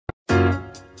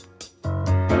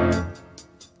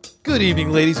Good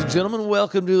evening, ladies and gentlemen.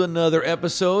 Welcome to another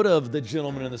episode of The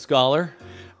Gentleman and the Scholar.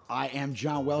 I am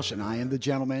John Welsh, and I am the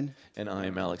gentleman. And I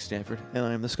am Alex Stanford, and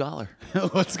I am the scholar.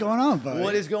 What's going on, buddy?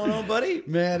 What is going on, buddy?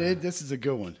 Man, this is a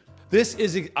good one. This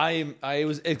is, I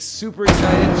was super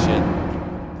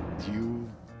excited. Shit. You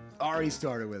already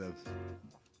started with him.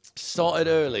 Started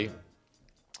early.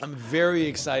 I'm very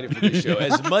excited for this show.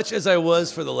 As much as I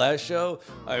was for the last show,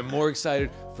 I'm more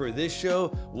excited for this show.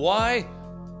 Why?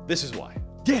 This is why.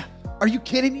 Yeah. Are you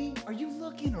kidding me? Are you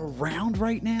looking around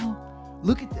right now?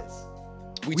 Look at this.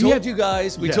 We told you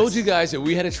guys that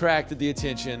we had attracted the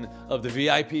attention of the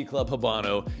VIP Club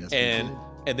Habano, Yes,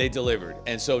 and they delivered.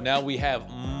 And so now we have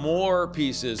more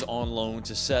pieces on loan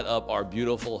to set up our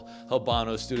beautiful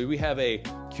Habano studio. We have a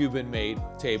Cuban-made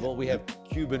table. We have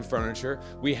Cuban furniture.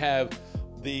 We have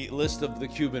the list of the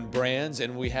Cuban brands,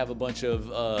 and we have a bunch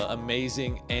of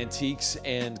amazing antiques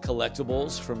and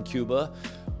collectibles from Cuba.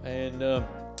 And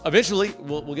eventually,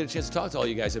 we'll get a chance to talk to all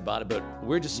you guys about it, but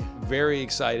we're just very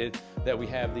excited that we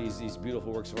have these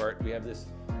beautiful works of art. We have this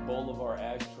Bolivar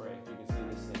ashtray. You can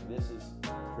see this thing. This is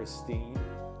pristine,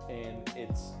 and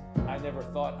I never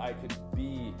thought I could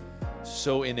be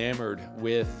so enamored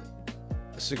with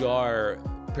cigar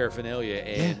paraphernalia,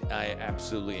 and yeah. I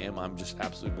absolutely am. I'm just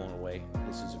absolutely blown away.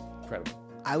 This is incredible.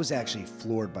 I was actually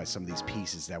floored by some of these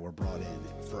pieces that were brought in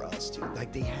for us, too.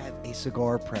 Like, they have a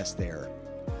cigar press there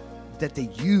that they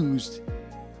used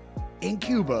in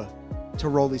Cuba to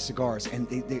roll these cigars, and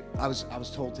I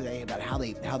was told today about how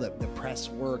the press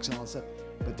works and all that stuff,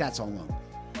 but that's on loan.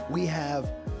 We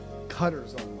have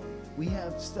cutters on loan. We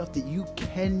have stuff that you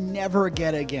can never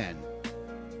get again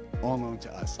on loan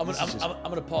to us. I'm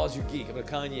gonna pause your geek. I'm gonna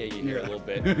Kanye you here a little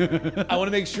bit. I want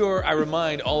to make sure I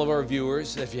remind all of our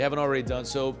viewers that if you haven't already done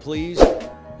so, please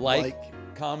like,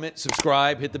 comment,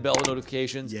 subscribe, hit the bell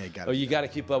notifications. Yeah, you got to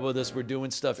keep up with us. We're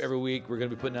doing stuff every week. We're going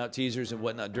to be putting out teasers and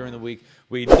whatnot during the week.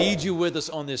 We need you with us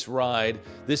on this ride.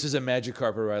 This is a magic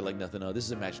carpet ride like nothing else. This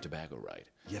is a magic tobacco ride.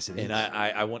 Yes, it is. And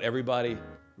I want everybody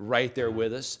right there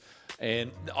with us.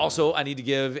 And also, I need to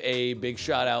give a big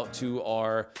shout out to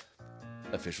our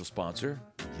official sponsor.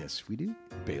 Yes, we do.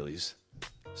 Bailey's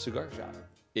Cigar Shop.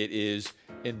 It is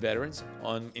in Veterans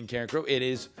in Carencro. It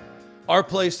is our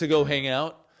place to go hang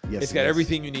out. Yes, it's got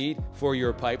everything you need for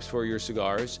your pipes, for your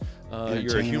cigars,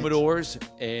 your humidors,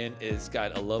 and it's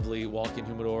got a lovely walk-in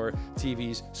humidor,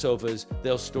 TVs, sofas.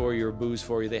 They'll store your booze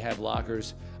for you. They have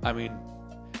lockers. I mean,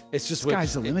 it's just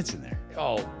sky's the limits in there.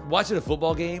 Oh, watching a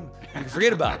football game, you can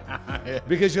forget about it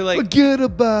because you're like, forget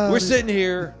about. We're sitting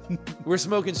here, we're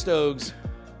smoking stogies,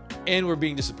 and we're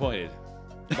being disappointed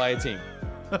by a team.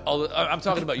 I'm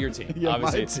talking about your team,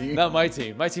 obviously. My team. Not my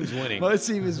team. My team's winning. My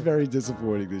team is very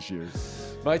disappointing this year.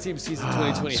 My team's season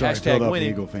 2020. Sorry, Hashtag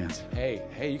winning. Eagle fans. Hey,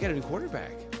 you got a new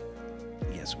quarterback.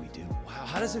 Yes, we do. Wow,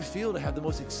 how does it feel to have the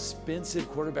most expensive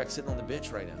quarterback sitting on the bench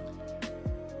right now?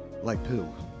 Like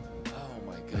poo. Oh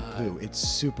my God. Like poo. It's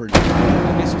super.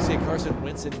 I guess you'd say Carson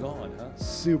Wentz and gone, huh?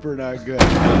 Super not good.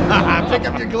 Pick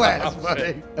up your glass,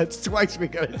 buddy. That's twice we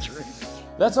got a drink.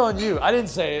 That's on you. I didn't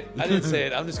say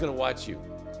it. I'm just gonna watch you.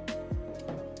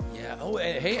 Yeah. Oh,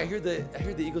 hey, I hear the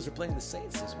Eagles are playing the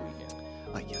Saints this weekend.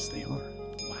 Yes, they are.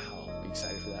 Wow. Are you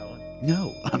excited for that one?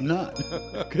 No, I'm not.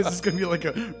 Because it's going to be like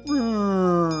a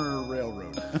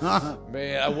railroad.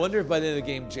 Man, I wonder if by the end of the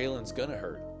game, Jalen's going to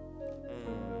hurt.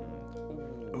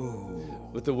 Ooh.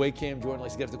 With the way Cam Jordan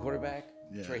likes to get up the quarterback,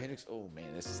 yeah. Trey Hendricks. Oh man,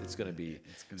 it's going to be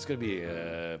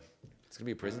a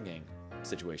prison gang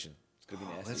situation. It's going to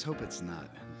be nasty. Let's hope it's not.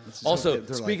 Also,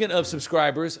 speaking of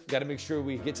subscribers, got to make sure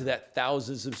we get to that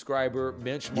 1,000 subscriber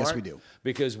benchmark. Yes, we do.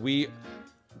 Because we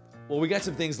got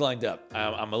some things lined up.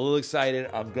 I'm a little excited.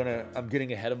 I'm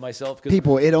getting ahead of myself.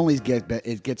 People,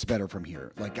 it gets better from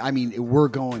here. Like, I mean, we're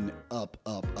going up,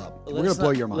 up, up. We're going to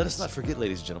blow your minds. Let us not forget,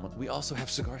 ladies and gentlemen, we also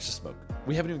have cigars to smoke.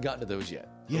 We haven't even gotten to those yet.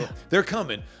 Yeah. They're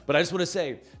coming. But I just want to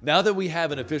say, now that we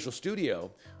have an official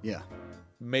studio, yeah,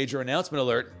 major announcement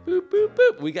alert, boop, boop,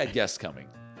 boop, we got guests coming.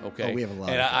 Okay. Oh, we have a lot.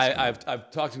 And I've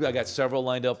talked to you. I got several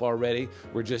lined up already.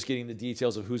 We're just getting the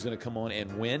details of who's going to come on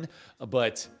and when.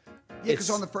 But yeah, because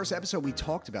on the first episode we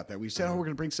talked about that. We said, "Oh, we're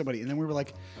going to bring somebody," and then we were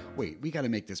like, "Wait, we got to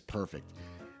make this perfect."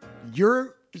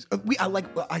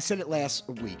 I said it last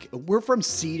week. We're from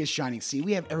sea to shining sea.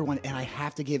 We have everyone, and I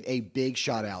have to give a big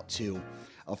shout out to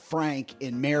Frank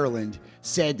in Maryland.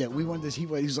 Said that we wanted this. He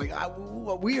was like,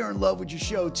 "We are in love with your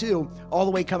show too." All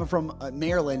the way coming from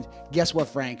Maryland. Guess what,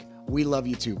 Frank? We love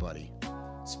you too, buddy.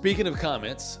 Speaking of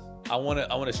comments, I want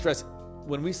to stress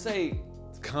when we say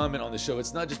comment on the show,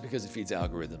 it's not just because it feeds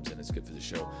algorithms and it's good for the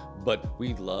show, but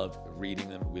we love reading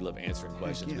them. We love answering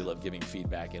questions. Yeah. We love giving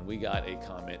feedback. And we got a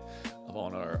comment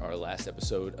on our last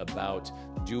episode about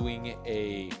doing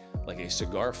a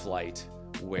cigar flight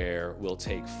where we'll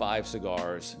take 5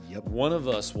 cigars. Yep. One of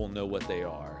us will know what they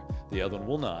are. The other one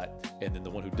will not. And then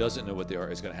the one who doesn't know what they are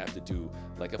is going to have to do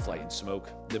like a flight and smoke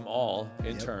them all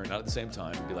in turn, not at the same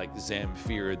time. It'd be like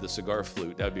Zamfir, the cigar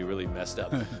flute. That would be really messed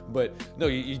up. But no,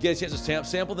 you get a chance to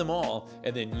sample them all,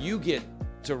 and then you get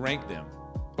to rank them.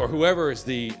 Or whoever is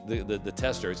the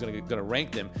tester is going to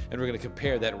rank them, and we're going to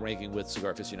compare that ranking with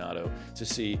Cigar Aficionado to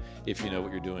see if you know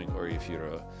what you're doing or if you're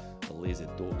a lazy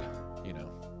dog, you know.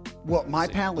 Well, my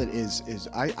palate is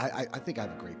I think I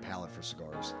have a great palate for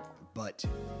cigars, but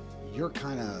you're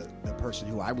kind of the person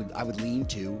who I would lean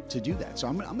to do that. So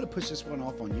I'm gonna push this one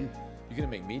off on you. You're gonna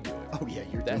make me do it. Oh yeah,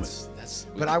 you're doing it. That's.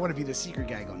 But I want to be the secret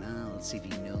guy. Going, no, let's see if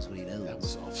he knows what he knows. That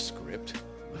was off script.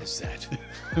 What is that?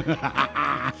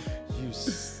 You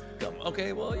scum.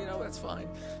 Okay, well, you know, that's fine.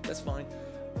 That's fine.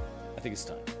 I think it's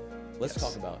time. Let's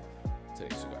talk about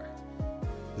today's cigar.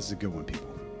 This is a good one, people.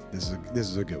 This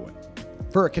is a good one.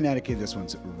 For a Connecticut, this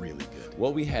one's really good.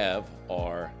 What we have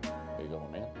are, there you go,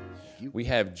 my man. We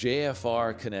have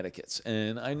JFR Connecticuts.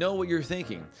 And I know what you're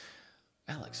thinking.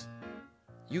 Alex,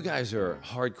 you guys are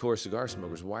hardcore cigar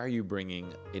smokers. Why are you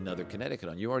bringing another Connecticut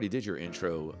on? You already did your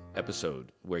intro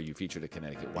episode where you featured a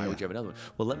Connecticut. Why would you have another one?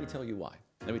 Well, let me tell you why.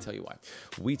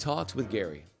 We talked with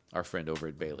Gary, our friend over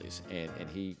at Bailey's, and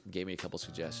he gave me a couple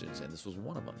suggestions, and this was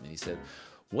one of them. And he said,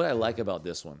 what I like about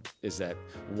this one is that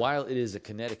while it is a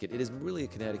Connecticut, it is really a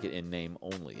Connecticut in name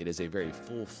only. It is a very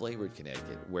full-flavored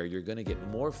Connecticut where you're going to get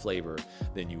more flavor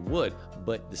than you would,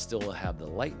 but still have the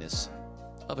lightness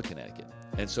of a Connecticut.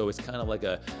 And so it's kind of like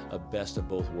a best of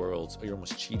both worlds. You're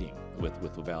almost cheating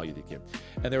with the value they give.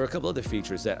 And there are a couple other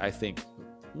features that I think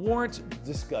warrant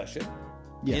discussion.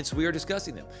 Yeah. Hence, we are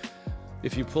discussing them.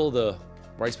 If you pull the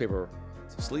rice paper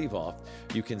sleeve off,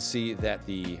 you can see that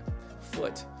the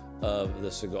foot of the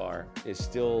cigar is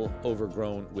still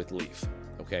overgrown with leaf,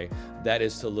 okay? That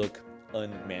is to look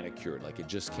unmanicured, like it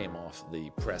just came off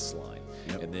the press line.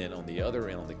 Yep. And then on the other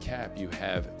end, on the cap, you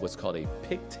have what's called a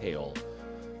pigtail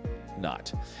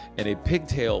knot. And a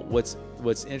pigtail, what's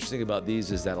interesting about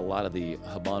these is that a lot of the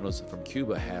Habanos from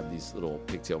Cuba have these little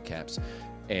pigtail caps,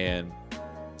 and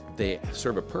they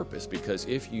serve a purpose because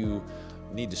if you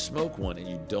need to smoke one and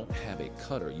you don't have a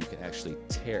cutter, you can actually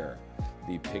tear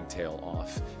the pigtail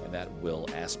off, and that will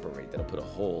aspirate. That'll put a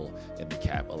hole in the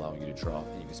cap, allowing you to draw,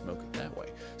 and you can smoke it that way.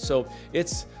 So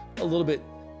it's a little bit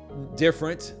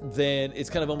different than, it's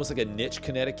kind of almost like a niche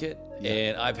Connecticut. Yeah.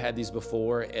 And I've had these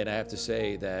before, and I have to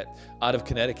say that out of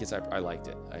Connecticut's, I liked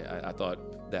it. I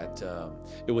thought that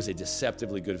it was a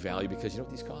deceptively good value because you know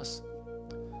what these cost?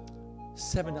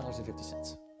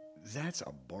 $7.50. That's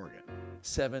a bargain.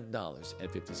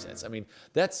 $7.50. I mean,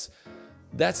 that's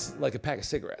like a pack of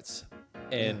cigarettes.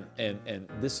 And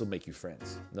this will make you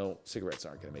friends. No, cigarettes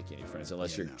aren't going to make you any friends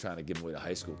unless you're trying to give them away to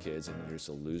high school kids and you're just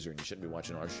a loser and you shouldn't be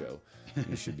watching our show.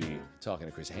 You should be talking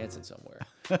to Chris Hansen somewhere,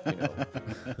 you know,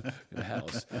 in the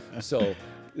house. So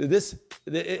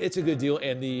it's a good deal.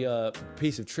 And the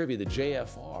piece of trivia, the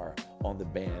JFR on the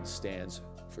band stands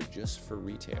for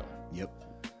retail. Yep.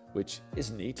 Which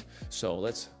is neat. So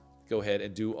let's go ahead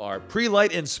and do our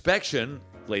pre-light inspection,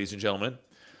 ladies and gentlemen.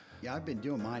 Yeah, I've been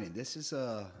doing mine, and this is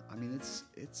I mean,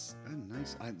 it's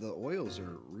nice. The oils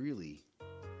are really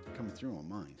coming through on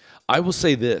mine. I will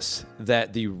say this,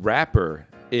 that the wrapper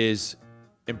is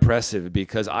impressive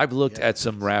because I've looked at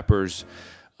some wrappers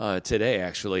today,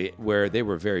 actually, where they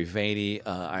were very veiny.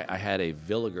 I had a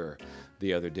Villiger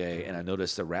the other day, and I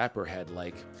noticed the wrapper had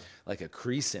like a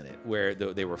crease in it where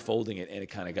they were folding it, and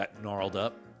it kind of got gnarled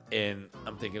up. And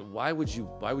I'm thinking, why would you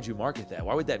market that?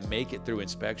 Why would that make it through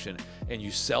inspection and you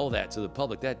sell that to the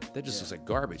public? That just looks like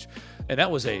garbage. And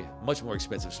that was a much more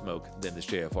expensive smoke than this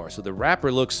JFR. So the wrapper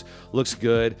looks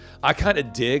good. I kind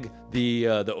of dig the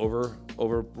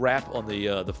over wrap on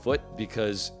the foot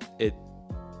because it's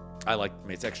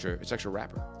extra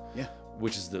wrapper. Yeah.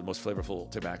 Which is the most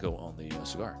flavorful tobacco on the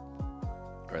cigar.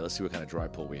 All right, let's see what kind of dry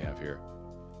pull we have here.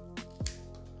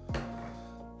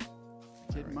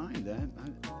 Didn't mind that. I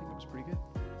think it was pretty good.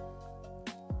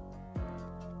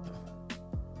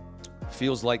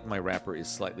 Feels like my wrapper is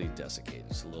slightly desiccated.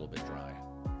 It's a little bit dry.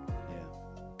 Yeah.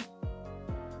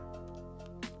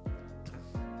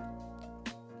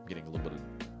 I'm getting a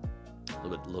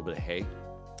little bit of hay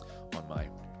on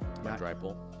my dry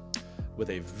pull, with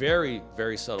a very,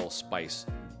 very subtle spice,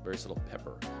 very subtle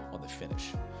pepper on the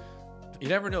finish. You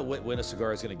never know when a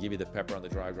cigar is going to give you the pepper on the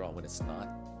dry draw and when it's not.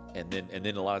 And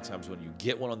then a lot of times when you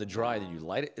get one on the dry, then you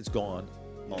light it, it's gone.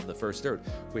 on the first third,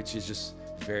 which is just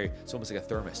it's almost like a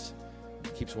thermos.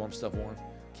 Keeps warm stuff warm,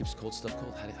 keeps cold stuff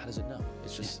cold. How does it know?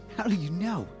 It's just... How do you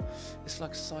know? It's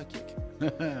like psychic.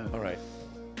 All right,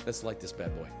 let's light this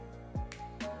bad boy.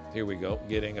 Here we go.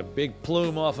 Getting a big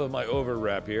plume off of my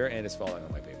overwrap here, and it's falling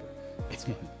on my paper. It's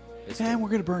fine. And we're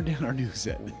going to burn down our new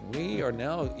set. We are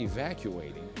now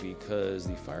evacuating because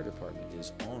the fire department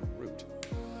is en route.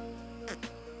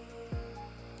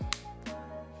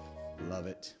 Love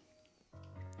it.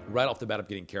 Right off the bat, I'm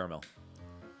getting caramel.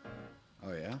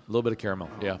 Oh, yeah? A little bit of caramel,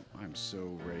 yeah. I'm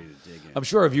so ready to dig in. I'm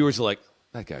sure our viewers are like,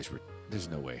 that guy's... There's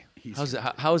no way.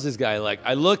 How is this guy like?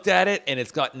 I looked at it, and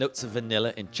it's got notes of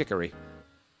vanilla and chicory.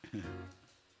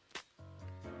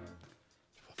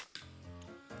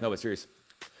 No, but serious.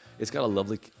 It's got a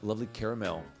lovely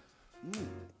caramel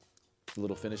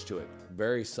little finish to it.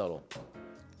 Very subtle.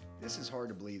 This is hard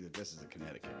to believe that this is a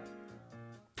Connecticut.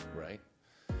 Right?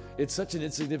 It's such an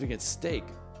insignificant steak,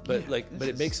 but but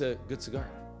it makes a good cigar.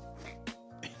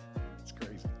 It's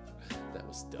crazy. That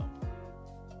was dumb.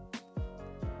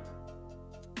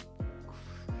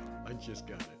 I just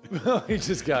got it. You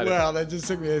just got it. Well, that just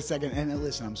took me a second. And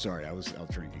listen, I'm sorry. I was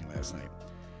out drinking last night.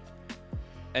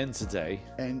 And today.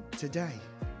 And today.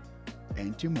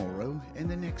 And tomorrow. And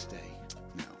the next day.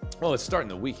 No. Well, it's starting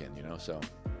the weekend, so.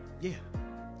 Yeah.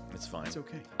 It's fine. It's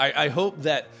okay. I hope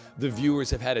that the viewers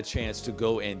have had a chance to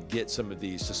go and get some of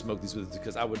these, to smoke these with us,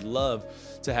 because I would love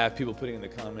to have people putting in the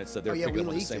comments that they're picking up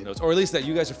on the same notes. Or at least that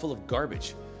you guys are full of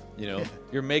garbage.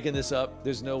 You're making this up.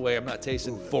 There's no way. I'm not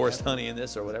tasting forest honey in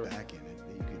this or whatever. Back in it.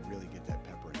 You could really get that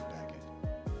pepper in the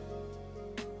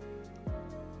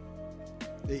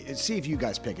back end. See if you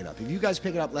guys pick it up. If you guys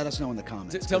pick it up, let us know in the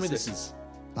comments. Tell me this.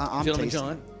 I'm Gentleman tasting.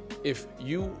 John, if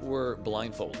you were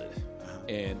blindfolded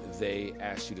and they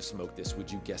asked you to smoke this,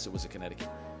 would you guess it was a Connecticut?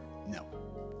 No.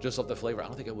 Just off the flavor? I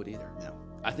don't think I would either. No.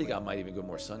 I think I might even go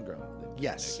more sun-grown than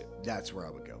Yes, Connecticut. that's where I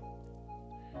would go.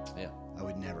 Yeah. I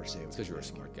would never say it was Because you're a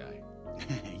smart guy.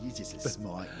 You're just a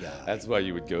smart guy. That's why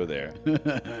you would go there. Oh,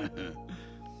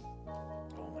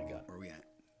 my God. Where are we at?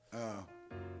 Man,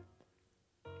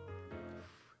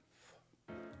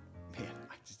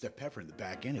 the pepper in the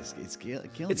back end is killing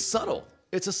me. It's subtle.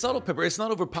 It's a subtle pepper. It's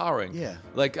not overpowering. Yeah.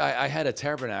 Like I had a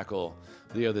tabernacle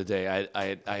the other day.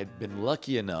 I had been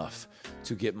lucky enough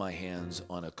to get my hands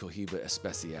on a Cohiba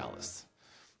Especialis,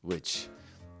 which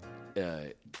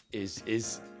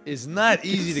is not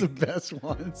easy to... the best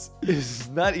ones. It's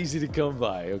not easy to come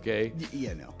by, okay?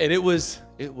 Yeah, no. And it was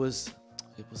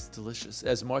delicious.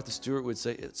 As Martha Stewart would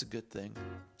say, it's a good thing.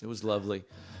 It was lovely.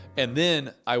 And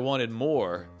then I wanted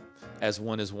more, as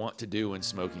one is wont to do when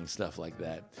smoking stuff like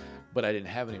that. But I didn't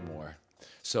have any more.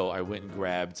 So I went and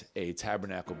grabbed a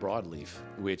Tabernacle Broadleaf,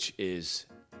 which is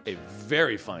a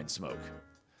very fine smoke.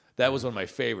 That was one of my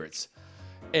favorites.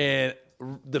 And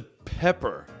the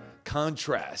pepper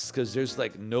contrast, because there's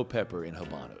like no pepper in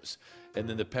Habanos. And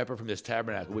then the pepper from this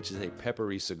Tabernacle, which is a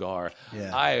peppery cigar,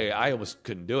 yeah. I almost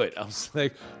couldn't do it. I was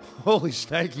like, holy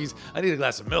shnikes, I need a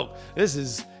glass of milk. This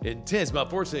is intense. But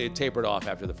fortunately, it tapered off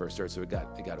after the first stir, so it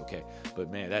got okay. But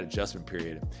man, that adjustment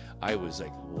period, I was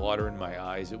like water in my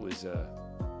eyes. It was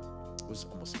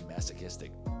almost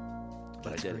masochistic. But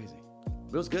That's I did crazy.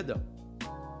 It was good though.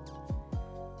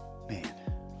 Man,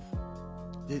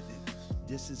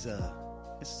 this is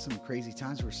some crazy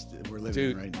times we're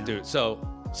living in right now. Dude, so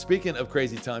speaking of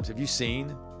crazy times, have you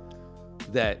seen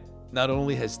that not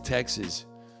only has Texas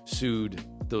sued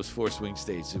those four swing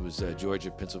states, it was Georgia,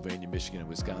 Pennsylvania, Michigan, and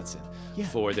Wisconsin,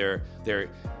 for their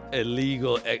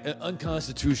illegal,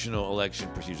 unconstitutional election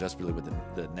procedures. That's really what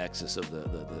the nexus of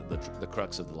the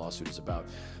crux of the lawsuit is about.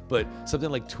 But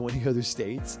something like 20 other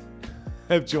states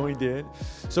have joined in.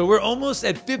 So we're almost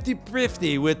at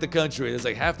 50-50 with the country. It's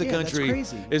like half the country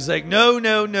is like,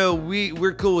 no,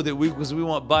 we're cool with it because we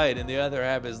want Biden. And the other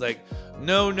half is like,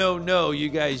 no, you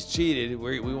guys cheated.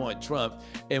 We want Trump.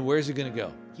 And where's it going to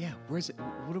go? Yeah, where's it?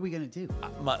 What are we going to do?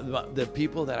 The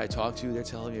people that I talk to, they're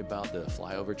telling me about the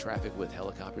flyover traffic with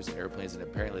helicopters and airplanes, and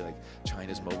apparently like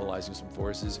China's mobilizing some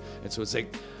forces. And so it's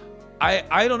like,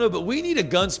 I don't know, but we need a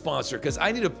gun sponsor because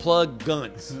I need to plug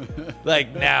guns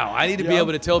like now. I need to be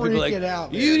able to tell people like,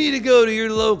 you need to go to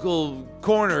your local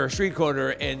street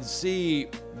corner and see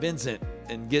Vincent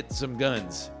and get some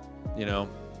guns,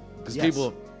 because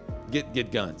people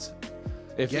get guns.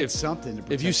 If something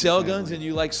to if you sell guns and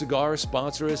you like cigars,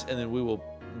 sponsor us, and then we will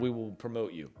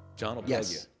promote you. John will plug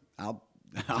you. I'm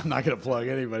not going to plug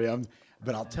anybody,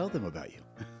 but I'll tell them about you.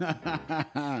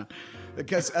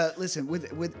 Because listen,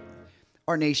 with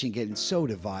our nation getting so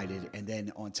divided, and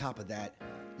then on top of that,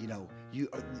 you know,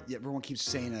 everyone keeps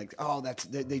saying like, oh,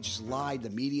 they just lied. The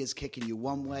media's kicking you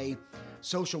one way,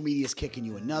 social media's kicking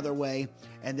you another way,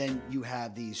 and then you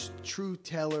have these truth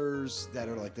tellers that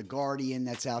are like the Guardian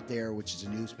that's out there, which is a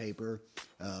newspaper.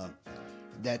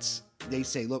 They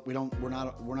say, look, we're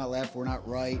not left, we're not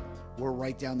right, we're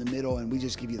right down the middle, and we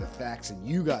just give you the facts, and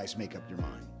you guys make up your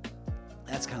mind.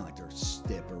 That's kind of like their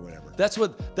stip or whatever. That's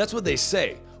what they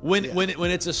say. When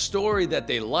it's a story that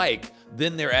they like,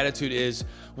 then their attitude is,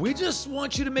 we just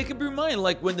want you to make up your mind.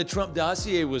 Like when the Trump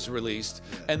dossier was released,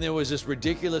 and there was this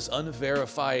ridiculous,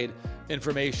 unverified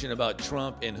information about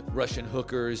Trump and Russian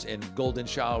hookers and golden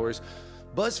showers.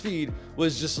 BuzzFeed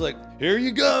was just like, here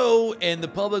you go, and the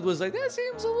public was like, that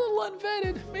seems a little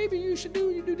unvetted. Maybe you should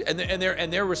do you do.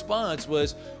 And their response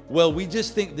was, well, we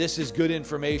just think this is good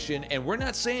information, and we're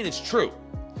not saying it's true.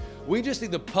 We just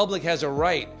think the public has a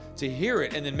right to hear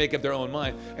it and then make up their own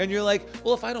mind. And you're like,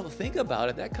 well, if I don't think about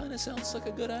it, that kind of sounds like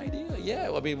a good idea.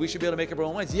 Yeah, I mean, we should be able to make up our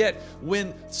own minds. Yet,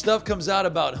 when stuff comes out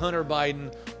about Hunter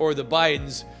Biden or the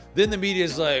Bidens, then the media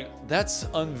is like, that's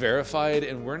unverified,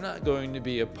 and we're not going to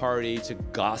be a party to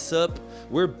gossip.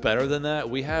 We're better than that.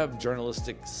 We have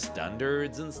journalistic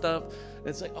standards and stuff. And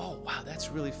it's like, oh, wow, that's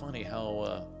really funny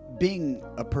how... Being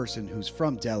a person who's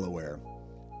from Delaware,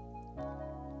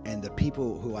 and the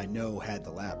people who I know had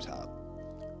the laptop,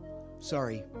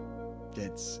 sorry,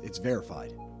 it's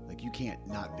verified. Like, you can't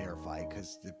not verify it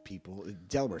because the people...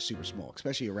 Delaware's super small,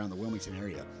 especially around the Wilmington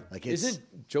area. Like, isn't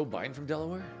Joe Biden from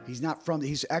Delaware? He's not from...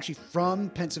 He's actually from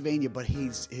Pennsylvania, but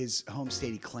his home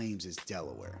state he claims is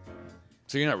Delaware.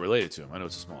 So you're not related to him. I know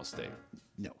it's a small state.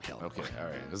 No, hell no. Okay, all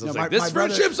right. This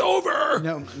friendship's over!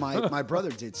 No, my brother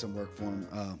did some work for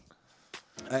him.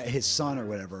 His son or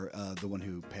whatever, the one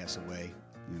who passed away,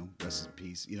 you know, rest in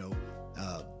peace, you know.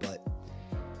 But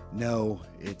no,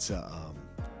 it's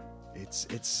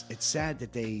sad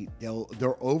that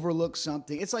they'll overlook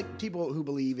something. It's like people who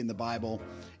believe in the Bible.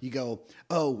 You go,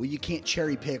 oh, well, you can't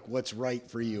cherry pick what's right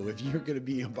for you. If you're going to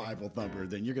be a Bible thumper,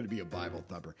 then you're going to be a Bible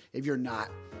thumper. If you're not,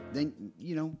 then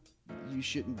you know you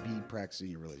shouldn't be practicing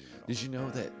your religion at all. Did you know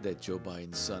that Joe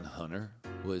Biden's son Hunter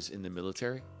was in the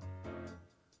military?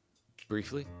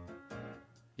 Briefly?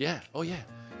 Yeah. Oh yeah.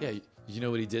 Yeah. You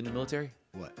know what he did in the military?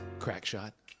 What? Crack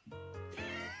shot.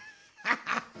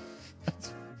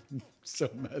 So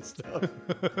messed up.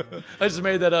 I just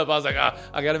made that up. I was like,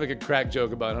 I got to make a crack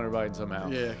joke about Hunter Biden somehow.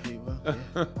 Yeah,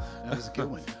 that was a good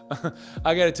one.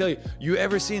 I got to tell you, you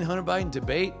ever seen Hunter Biden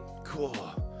debate? Cool.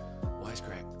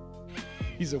 Wisecrack.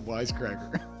 He's a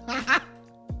wisecracker.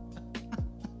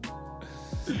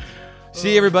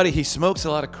 See, everybody, he smokes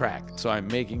a lot of crack, so I'm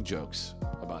making jokes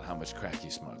about how much crack he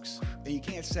smokes. And you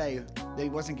can't say that he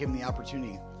wasn't given the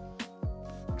opportunity,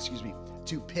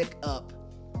 to pick up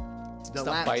the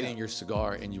Stop biting your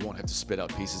cigar, and you won't have to spit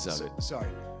out pieces of it. Sorry,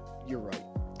 you're right.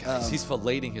 Guys, he's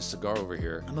filleting his cigar over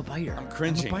here. I'm a biter. I'm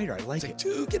cringing. I'm a biter. I like it's it.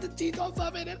 Dude, get the teeth off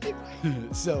of it.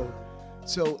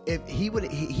 So if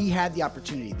he had the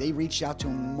opportunity, they reached out to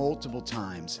him multiple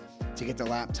times to get the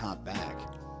laptop back,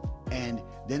 and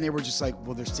then they were just like,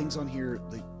 well, there's things on here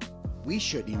like we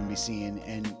shouldn't even be seeing,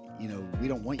 and you know we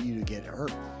don't want you to get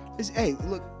hurt. Hey,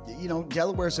 look, you know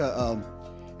Delaware's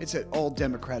it's an all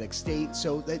Democratic state,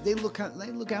 so they look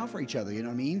out for each other. You know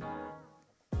what I mean?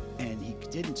 And he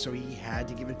didn't, so he had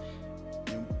to give it.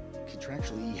 You know,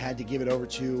 contractually, he had to give it over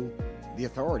to the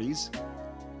authorities.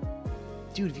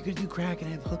 Dude, if you're gonna do crack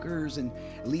and have hookers and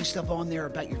leave stuff on there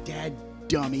about your dad,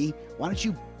 dummy, why don't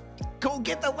you go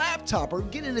get the laptop or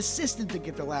get an assistant to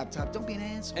get the laptop? Don't be an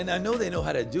asshole. And I know they know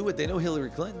how to do it. They know Hillary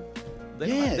Clinton.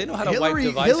 They know how to Hillary,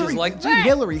 wipe devices like that. Dude,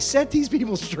 Hillary, set these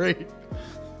people straight.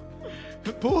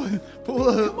 Pull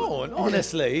Come on,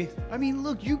 honestly. I mean,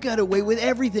 look, you got away with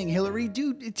everything, Hillary.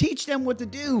 Dude, teach them what to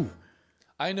do.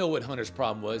 I know what Hunter's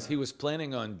problem was. He was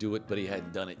planning on do it, but he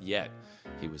hadn't done it yet.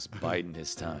 He was biding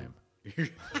his time.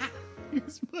 He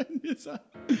was biding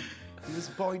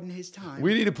his time.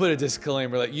 We need to put a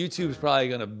disclaimer. Like YouTube's probably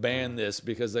going to ban this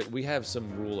because like, we have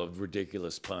some rule of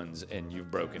ridiculous puns, and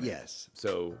you've broken it. Yes.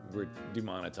 So we're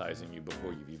demonetizing you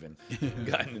before you've even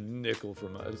gotten a nickel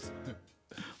from us.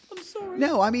 I'm sorry.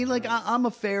 No, I mean, like, I'm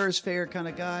a fair is fair kind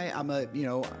of guy.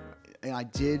 And I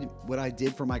did what I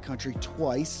did for my country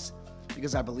twice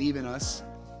because I believe in us.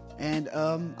 And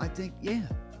I think, yeah,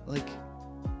 like,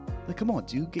 come on,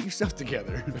 dude, get yourself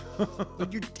together.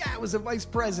 Like, your dad was a vice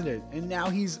president, and now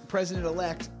he's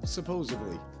president-elect,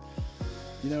 supposedly.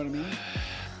 You know what I mean?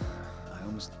 I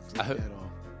almost flipped that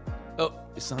off. Oh,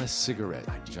 it's not a cigarette,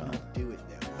 John. Not do it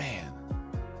now. Man.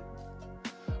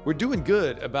 We're doing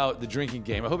good about the drinking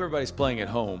game. I hope everybody's playing at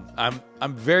home.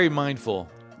 I'm very mindful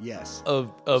Yes.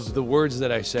 of the words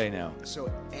that I say now.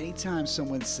 So anytime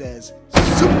someone says,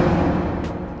 "Soup,"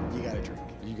 you got to drink.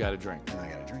 You got to drink. And I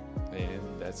got to drink.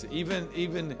 And that's even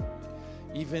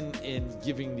in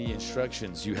giving the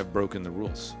instructions, you have broken the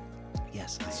rules.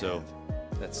 Yes, So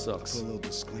that sucks. Put a little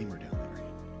disclaimer down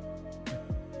there.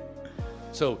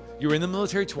 So you were in the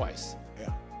military twice. Yeah.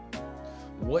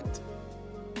 What?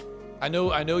 I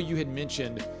know you had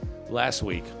mentioned last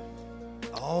week.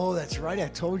 Oh, that's right. I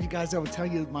told you guys I would tell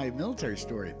you my military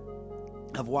story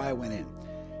of why I went in.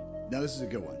 Now, this is a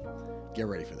good one. Get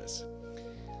ready for this.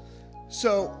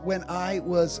 So, when I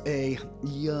was a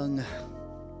young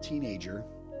teenager,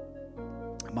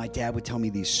 my dad would tell me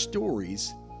these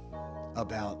stories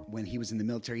about when he was in the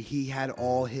military. He had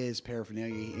all his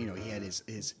paraphernalia. You know, he had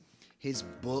his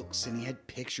books, and he had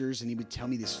pictures, and he would tell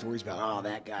me these stories about, oh,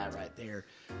 that guy right there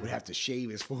would have to shave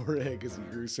his forehead because he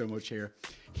grew so much hair.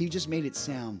 He just made it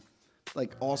sound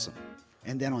like awesome.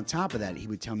 And then on top of that, he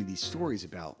would tell me these stories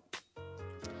about,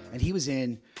 and he was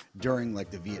in during like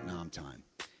the Vietnam time,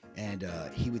 and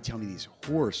he would tell me these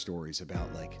horror stories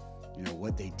about, like, you know,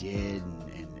 what they did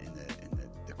and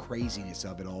the craziness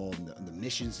of it all, and the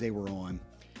missions they were on.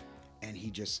 And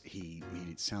he made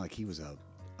it sound like he was a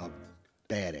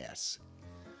badass.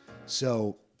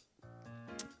 So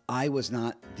I was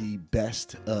not the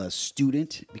best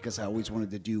student because I always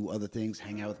wanted to do other things,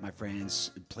 hang out with my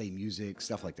friends, play music,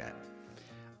 stuff like that.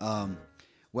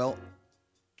 Well,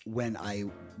 when I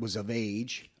was of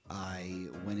age, I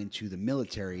went into the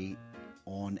military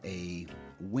on a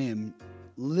whim,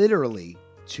 literally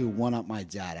to one-up my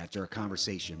dad after a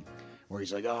conversation where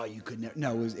he's like, oh, you could never.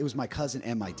 No, it was my cousin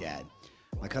and my dad.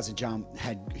 My cousin John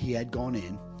had gone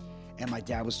in, and my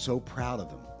dad was so proud of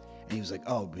him. And he was like,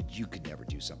 oh, but you could never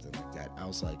do something like that. I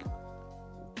was like,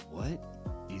 what?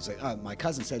 And he's like, my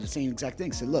cousin said the same exact thing.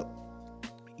 He said, look,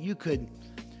 you could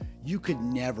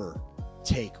never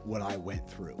take what I went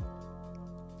through.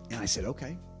 And I said,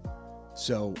 okay.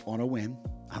 So on a whim,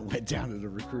 I went down to the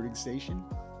recruiting station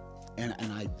and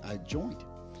I joined.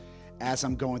 As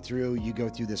I'm going through, you go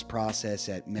through this process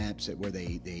at MEPS where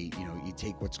they you know, you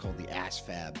take what's called the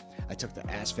ASFAB. I took the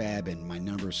ASFAB and my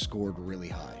numbers scored really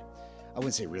high. I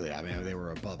wouldn't say really high, I mean, they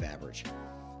were above average.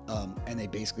 And they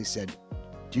basically said,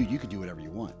 dude, you can do whatever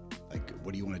you want. Like,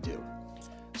 what do you want to do?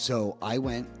 So I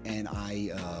went and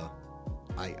I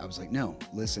was like, no,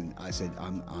 listen, I said,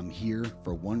 I'm here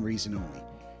for one reason only.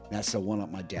 And that's to one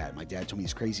up my dad. My dad told me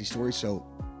these crazy stories, so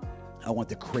I want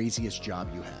the craziest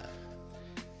job you have.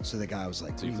 So the guy was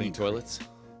like, do you clean toilets?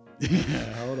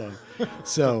 Hold on.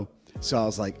 So I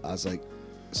was like,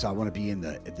 so I want to be in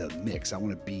the mix. I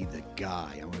want to be the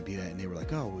guy. I want to be that. And they were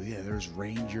like, oh, well, yeah, there's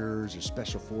Rangers or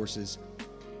Special Forces.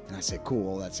 And I said, cool,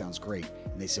 well, that sounds great.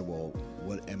 And they said, well,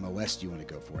 what MOS do you want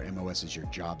to go for? MOS is your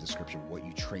job description, what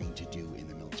you train to do in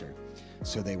the military.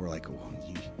 So they were like, well,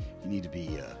 you need to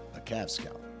be a Cav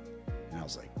Scout. And I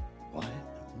was like, what?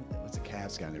 What's a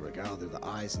Cav Scout? And they were like, oh, they're the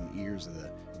eyes and ears of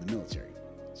the military.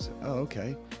 So, oh,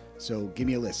 okay. So give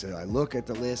me a list. So I look at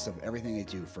the list of everything they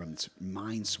do, from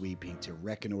mine sweeping to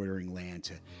reconnoitering land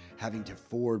to having to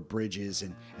ford bridges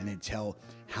and then tell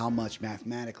how much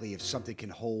mathematically, if something can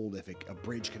hold, if a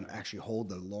bridge can actually hold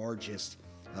the largest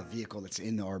vehicle that's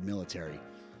in our military.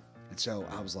 And so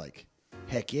I was like,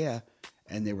 heck yeah.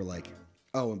 And they were like,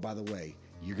 oh, and by the way,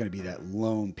 you're going to be that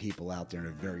lone people out there in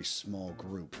a very small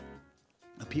group,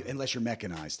 unless you're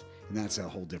mechanized, and that's a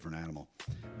whole different animal.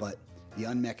 But the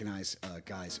unmechanized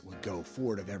guys would go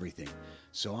forward of everything.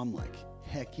 So I'm like,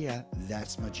 heck yeah,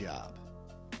 that's my job.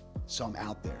 So I'm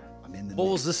out there. I'm in the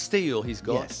Balls of steel he's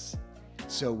got. Yes.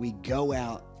 So we go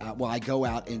out. I go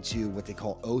out into what they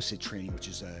call OSIT training, which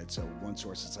is it's a one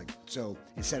source. It's like, so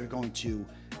instead of going to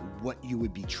what you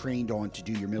would be trained on to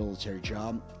do your military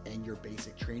job and your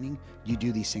basic training, you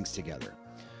do these things together.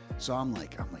 So I'm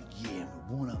like, yeah, I'm gonna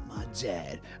one up my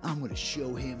dad. I'm gonna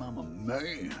show him I'm a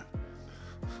man.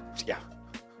 Yeah.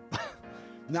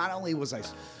 Not only was I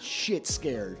shit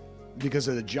scared because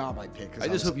of the job I picked. I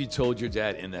just hope you told your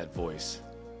dad in that voice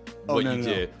what you no.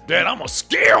 did. Dad, I'm a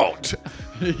scout.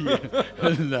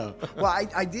 No. Well,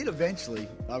 I did eventually.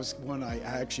 I was when I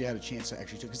actually had a chance to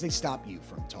actually, because they stop you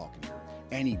from talking to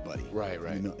anybody. Right.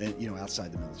 You know,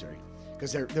 outside the military,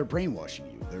 because they're brainwashing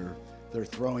you. They're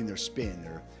throwing their spin.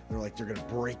 They're like they're gonna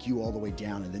break you all the way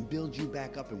down and then build you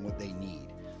back up in what they need.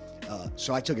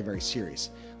 So I took it very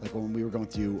serious. Like when we were going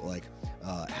through like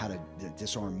how to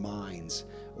disarm mines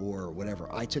or whatever,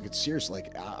 I took it serious.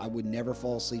 Like I would never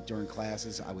fall asleep during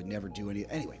classes. I would never do any.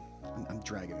 Anyway, I'm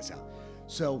dragging this out.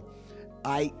 So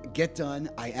I get done.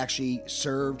 I actually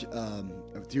served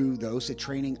through the OSIT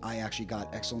training. I actually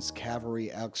got excellence cavalry,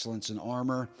 excellence in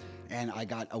armor, and I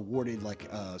got awarded like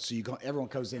so everyone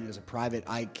goes in as a private.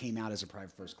 I came out as a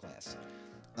private first class,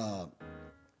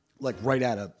 like right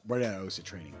out of OSA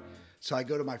training. So I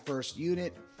go to my first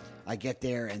unit. I get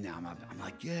there, and I'm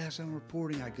like, yes, I'm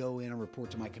reporting. I go in and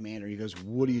report to my commander. He goes,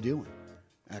 what are you doing?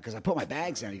 Because I put my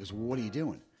bags down. He goes, well, what are you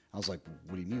doing? I was like,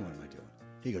 what do you mean, what am I doing?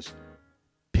 He goes,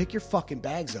 pick your fucking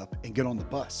bags up and get on the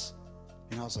bus.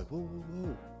 And I was like, whoa, whoa,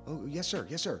 whoa. Oh, yes, sir.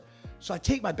 Yes, sir. So I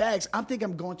take my bags. I'm thinking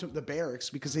I'm going to the barracks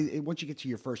because once you get to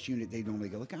your first unit, they normally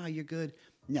go like, you're good.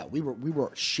 No, we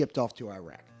were shipped off to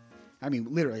Iraq. I mean,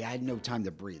 literally, I had no time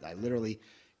to breathe. I literally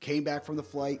came back from the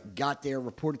flight, got there,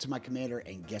 reported to my commander,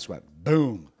 and guess what?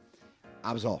 Boom.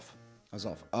 I was off.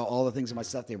 All the things in my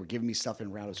stuff, they were giving me stuff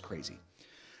en route. It was crazy.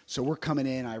 So we're coming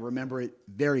in. I remember it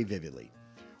very vividly.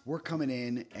 We're coming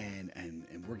in,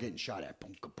 and we're getting shot at.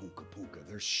 Punka, punka, punka.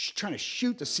 They're trying to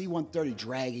shoot the C-130,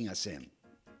 dragging us in.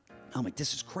 I'm like,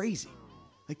 this is crazy.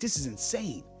 Like, this is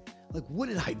insane. Like, what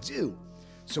did I do?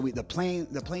 So the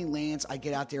plane lands. I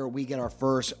get out there. We get our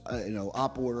first,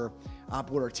 op order.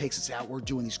 Op order takes us out. We're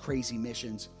doing these crazy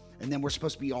missions, and then we're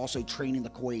supposed to be also training the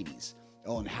Kuwaitis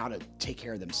on how to take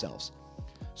care of themselves.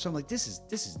 So I'm like, this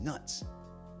is nuts.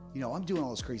 I'm doing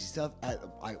all this crazy stuff.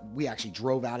 We actually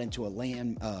drove out into a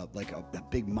land, like a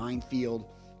big minefield,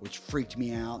 which freaked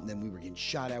me out. And then we were getting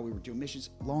shot at. We were doing missions.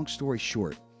 Long story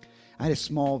short, I had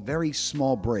a very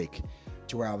small break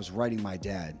to where I was writing my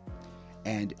dad.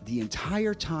 And the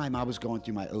entire time I was going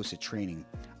through my OSA training,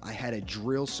 I had a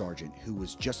drill sergeant who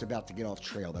was just about to get off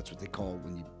trail. That's what they call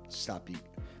when you stop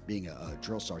being a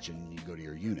drill sergeant and you go to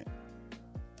your unit.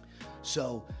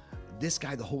 So this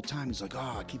guy the whole time, he's like,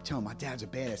 I keep telling my dad's a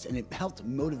badass. And it helped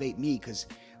motivate me because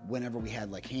whenever we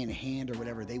had like hand to hand or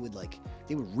whatever, they would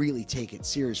really take it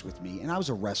serious with me. And I was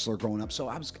a wrestler growing up, so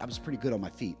I was pretty good on my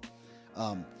feet.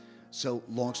 So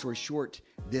long story short,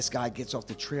 this guy gets off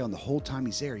the trail, and the whole time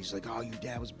he's there, he's like, your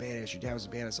dad was badass. Your dad was a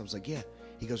badass. I was like, yeah.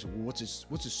 He goes, well, what's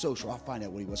his social? I'll find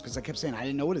out what he was. Because I kept saying I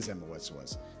didn't know what his MOS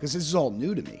was. Because this is all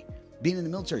new to me. Being in the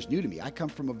military is new to me. I come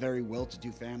from a very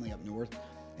well-to-do family up north,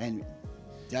 and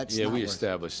that's we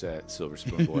established that, Silver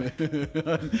Spoon boy.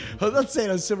 I'm not saying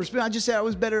I was Silver Spoon. I just said I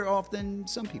was better off than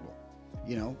some people,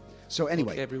 So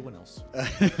anyway, like everyone else.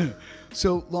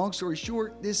 So long story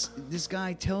short, this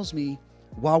guy tells me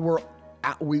while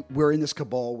we're in this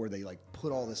cabal where they like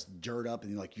put all this dirt up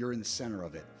and like you're in the center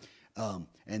of it,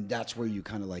 and that's where you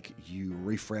kind of like you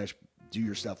refresh, do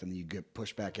your stuff, and then you get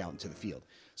pushed back out into the field.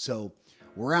 So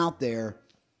we're out there,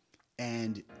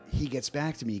 and he gets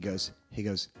back to me. He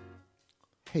goes,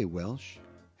 hey, Welsh,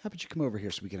 how about you come over here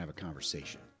so we can have a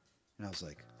conversation? And I was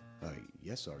like,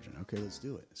 yes, Sergeant. Okay, let's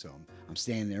do it. So I'm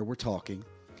standing there. We're talking.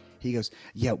 He goes,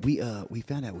 yeah, we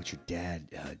found out what your dad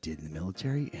did in the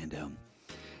military, and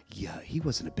yeah, he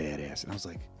wasn't a badass. And I was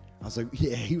like,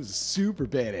 yeah, he was a super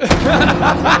badass.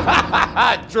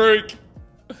 Drink.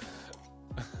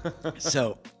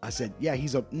 So I said, yeah,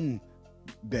 he's a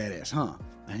badass, huh?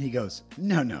 And he goes,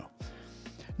 no,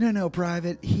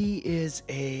 Private. He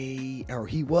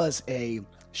was a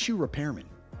shoe repairman.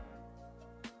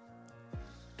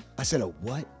 I said, a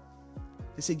what?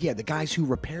 They said, yeah, the guys who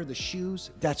repair the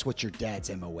shoes, that's what your dad's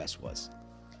MOS was.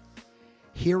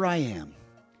 Here I am,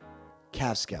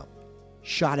 Cav Scout,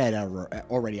 shot at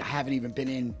already. I haven't even been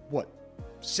in,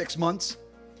 6 months?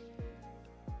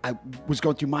 I was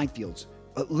going through minefields,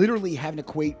 literally having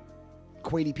to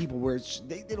Kuwaiti people where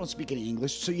they don't speak any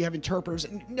English, so you have interpreters,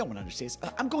 and no one understands.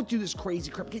 I'm going through this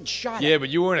crazy crap, getting shot at. Yeah, but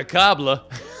you weren't a cobbler.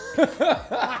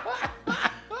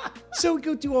 So we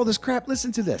go through all this crap.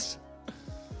 Listen to this.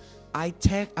 I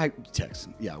text.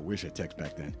 Yeah, I wish I text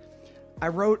back then. I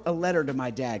wrote a letter to my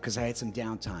dad because I had some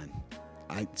downtime.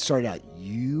 I started out,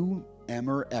 you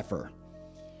emmer effer.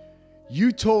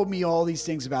 You told me all these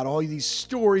things about all these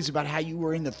stories about how you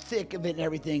were in the thick of it and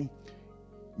everything.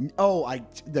 Oh,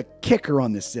 the kicker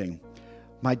on this thing.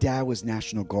 My dad was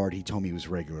National Guard. He told me he was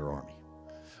regular Army.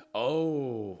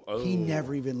 Oh. He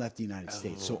never even left the United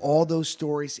States. So all those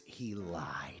stories, he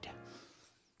lied.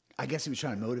 I guess he was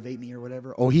trying to motivate me or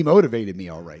whatever. Oh, he motivated me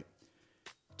all right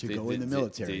to go in the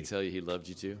military. Did he tell you he loved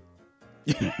you too?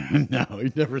 No,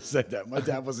 he never said that. My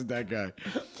dad wasn't that guy.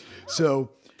 So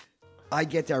I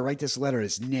get there. I write this letter,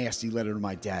 this nasty letter to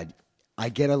my dad. I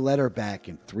get a letter back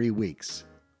in 3 weeks.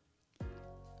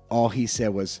 All he said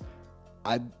was,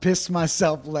 I pissed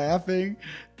myself laughing.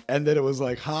 And then it was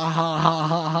like, ha, ha, ha,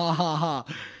 ha, ha, ha, ha.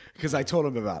 Because I told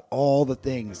him about all the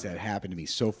things that happened to me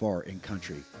so far in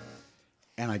country.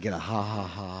 And I get a ha, ha,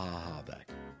 ha, ha, ha back.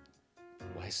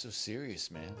 Why so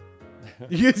serious, man?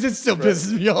 Because it still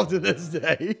pisses me off to this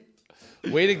day.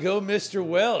 Way to go, Mr.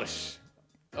 Welsh.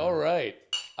 All right.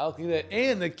 I'll do that.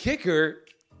 And the kicker,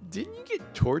 Didn't you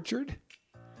get tortured?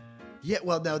 Yeah,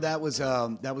 well, no, that was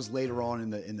later on in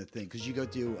the thing, because you go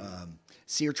through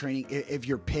seer training. If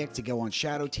you're picked to go on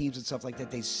shadow teams and stuff like that,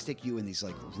 they stick you in these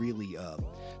like really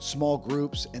small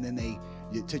groups, and then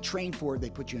to train for it,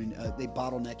 they put you in. They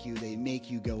bottleneck you. They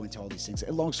make you go into all these things.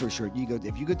 And long story short,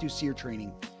 if you go through seer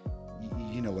training,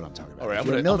 you know what I'm talking about. All right, if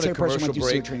you're a military person went through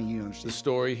break seer training, you understand the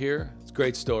story here. It's a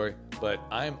great story, but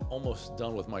I'm almost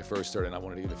done with my first story, and I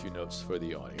wanted to give a few notes for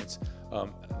the audience.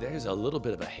 There's a little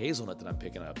bit of a hazelnut that I'm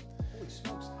picking up.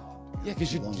 Yeah,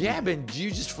 because you're gabbing,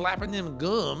 you just flapping them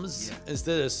gums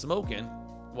instead of smoking,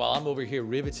 while I'm over here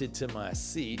riveted to my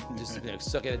seat, just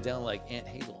sucking it down like Aunt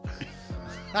Hazel.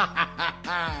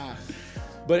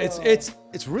 But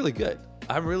it's really good.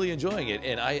 I'm really enjoying it,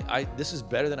 and this is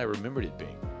better than I remembered it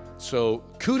being. So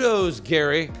kudos,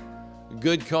 Gary.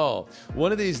 Good call.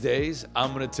 One of these days,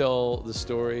 I'm going to tell the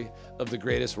story of the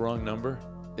greatest wrong number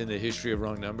in the history of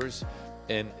wrong numbers,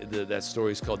 and that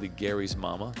story is called the Gary's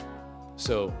Mama.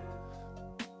 So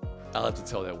I'll have to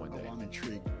tell that one day. I'm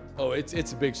intrigued. Oh, it's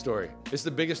a big story. It's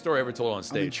the biggest story ever told on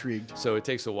stage. I'm intrigued. So it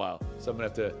takes a while. So I'm gonna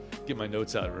have to get my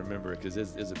notes out and remember it, because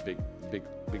it's a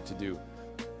big to do.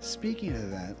 Speaking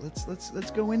of that, let's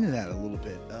go into that a little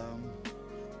bit.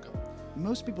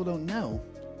 Most people don't know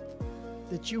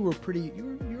that you were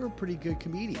a pretty good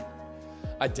comedian.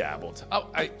 I dabbled.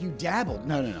 You dabbled?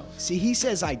 No. See, he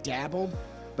says I dabbled,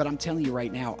 but I'm telling you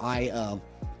right now, I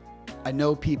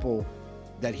know people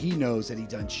that he knows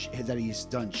that he's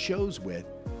done shows with,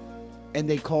 and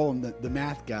they call him the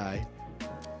math guy,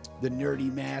 the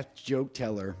nerdy math joke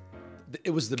teller. It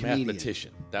was the comedian.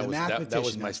 Mathematician. That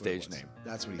was my stage name.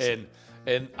 That's what he said.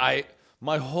 And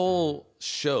my whole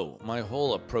show, my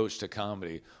whole approach to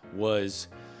comedy was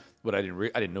what I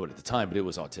didn't know it at the time, but it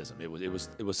was autism.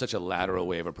 It was such a lateral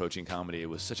way of approaching comedy. It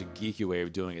was such a geeky way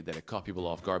of doing it that it caught people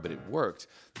off guard, but it worked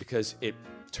because it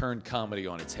turned comedy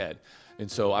on its head. And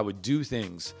so I would do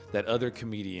things that other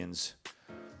comedians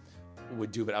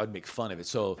would do, but I would make fun of it.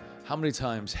 So how many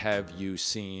times have you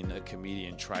seen a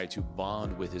comedian try to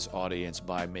bond with his audience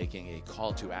by making a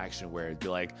call to action where it'd be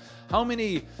like, how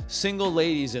many single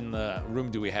ladies in the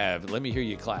room do we have? Let me hear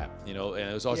you clap, And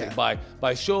it was always like,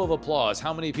 by show of applause,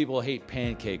 how many people hate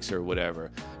pancakes or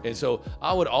whatever? And so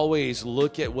I would always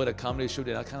look at what a comedy show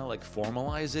did. I kind of like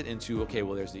formalize it into, okay,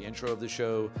 well, there's the intro of the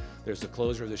show, there's the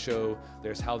closer of the show,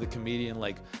 there's how the comedian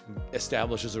like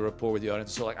establishes a rapport with the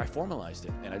audience. So like I formalized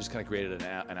it, and I just kind of created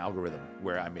an algorithm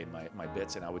where I made my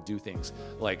bits, and I would do things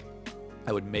like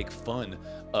I would make fun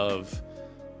of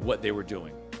what they were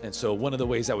doing. And so one of the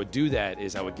ways I would do that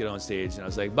is I would get on stage and I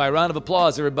was like, by round of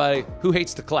applause, everybody, who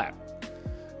hates to clap?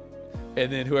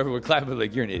 And then whoever would clap would be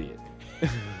like, you're an idiot.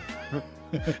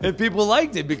 And people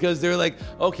liked it because they're like,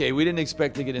 okay, we didn't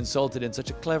expect to get insulted in such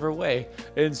a clever way.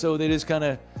 And so they just kind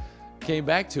of came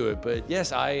back to it. But yes,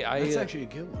 that's actually a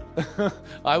good one.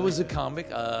 I was a comic.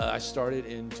 I started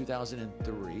in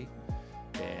 2003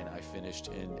 and I finished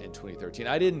in 2013.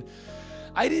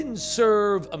 I didn't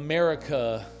serve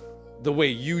America the way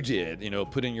you did,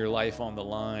 putting your life on the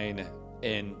line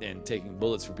and taking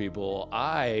bullets for people.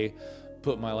 I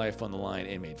put my life on the line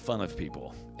and made fun of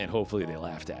people, and hopefully they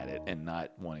laughed at it and not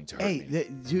wanting to hurt me. Hey,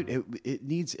 dude, it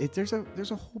needs it. There's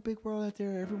a whole big world out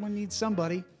there. Everyone needs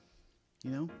somebody,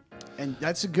 and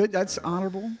that's that's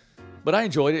honorable. But I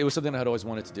enjoyed it. It was something I had always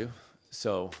wanted to do.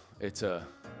 So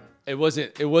it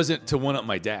wasn't to one up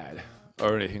my dad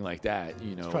or anything like that.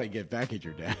 It's probably get back at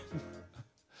your dad.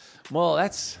 Well,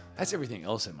 that's everything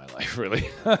else in my life,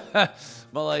 really. My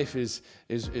life is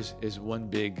one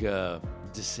big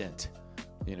descent.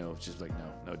 Just like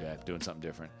no, Dad, doing something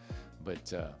different.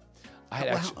 But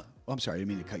I'm sorry, I didn't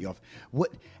mean to cut you off.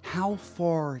 How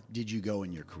far did you go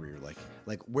in your career?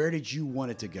 Like where did you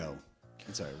want it to go?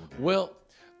 I'm sorry. Well,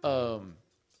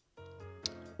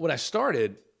 when I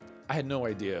started, I had no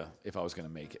idea if I was going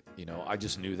to make it. I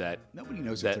just knew that nobody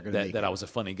knows if they're going to make it. That I was a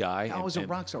funny guy. I was a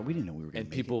rock star. We didn't know we were going to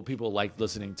make it. And people liked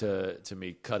listening to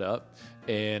me cut up.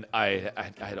 And I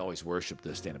had always worshipped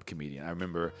the stand-up comedian. I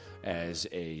remember as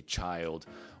a child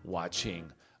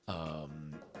watching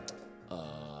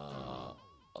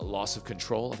Loss of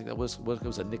Control. I think that was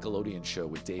a Nickelodeon show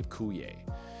with Dave Coulier,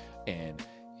 and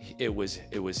it was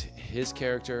his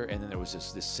character, and then there was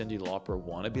this Cyndi Lauper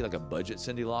wannabe, like a budget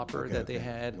Cyndi Lauper that they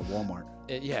had. The Walmart.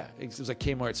 It was a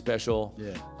Kmart special.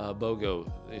 Yeah.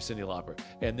 BOGO, Cyndi Lauper.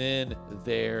 And then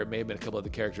there may have been a couple other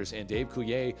characters, and Dave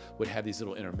Coulier would have these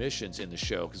little intermissions in the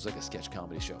show, because it's like a sketch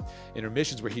comedy show.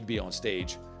 Intermissions where he'd be on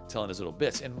stage telling his little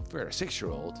bits. And for a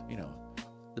 6-year-old,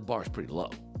 the bar's pretty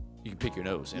low. You can pick your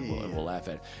nose and we'll laugh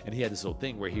at it. And he had this little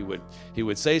thing where he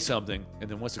would say something, and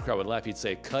then once the crowd would laugh, he'd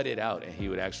say, cut it out. And he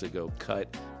would actually go,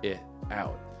 cut it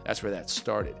out. That's where that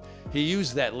started. He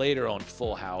used that later on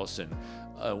Full House and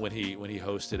when he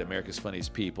hosted America's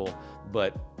Funniest People,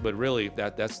 but really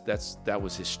that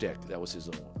was his shtick. That was his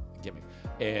little gimmick,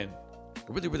 and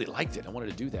I really liked it. I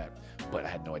wanted to do that, but I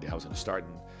had no idea how I was going to start.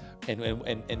 And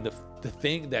the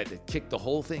thing that kicked the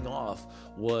whole thing off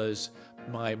was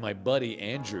my buddy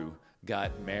Andrew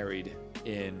got married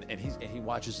and he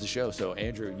watches the show. So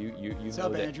Andrew, you know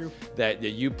up, Andrew? that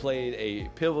you played a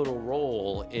pivotal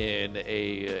role in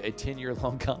a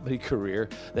 10-year-long comedy career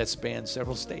that spanned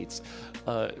several states.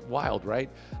 Wild, right?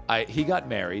 He got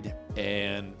married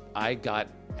and I got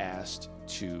asked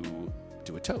to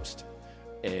do a toast,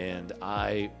 and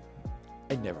I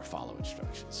never follow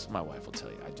instructions. My wife will tell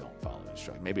you I don't follow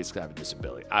instructions. Maybe it's because I have a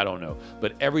disability. I don't know.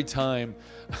 But every time,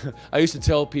 I used to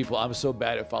tell people I'm so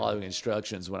bad at following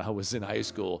instructions. When I was in high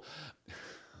school,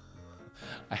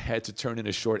 I had to turn in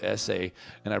a short essay,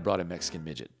 and I brought a Mexican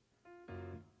midget.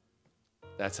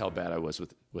 That's how bad I was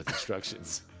with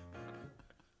instructions.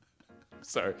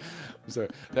 Sorry.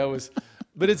 That was,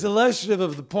 but it's illustrative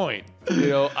of the point. You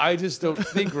know, I just don't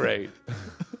think right.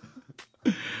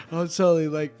 I'm totally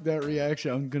like that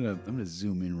reaction. I'm gonna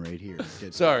zoom in right here.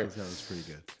 Sorry, that was pretty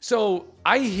good. So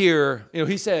I hear,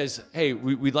 he says, "Hey,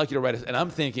 we'd like you to write us," and I'm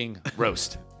thinking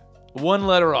roast, one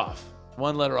letter off.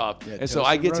 Yeah, and so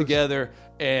I get roast together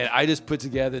and I just put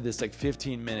together this like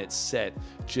 15-minute set,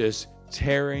 just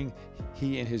tearing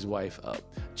he and his wife up,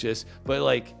 but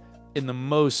like in the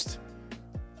most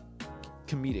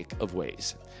comedic of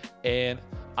ways, and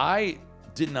I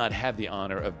did not have the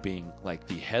honor of being like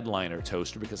the headliner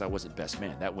toaster because I wasn't best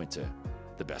man. That went to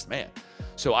the best man.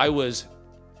 So I was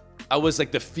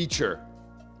like the feature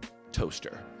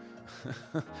toaster.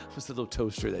 I was the little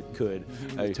toaster that could.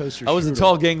 I was the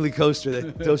tall, gangly toaster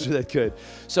that could.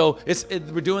 So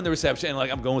we're doing the reception, and like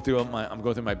I'm going through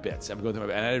my bits. And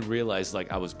I didn't realize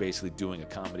like I was basically doing a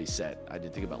comedy set. I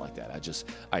didn't think about it like that.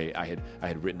 I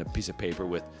had written a piece of paper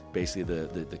with basically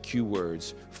the cue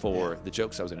words for the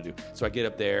jokes I was going to do. So I get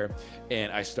up there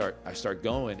and I start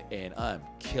going, and I'm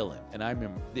killing. And I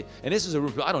remember, and this is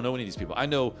I don't know any of these people. I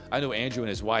know Andrew and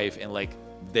his wife, and like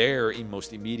their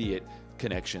most immediate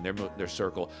connection, their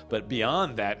circle, but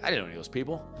beyond that, I didn't know any of those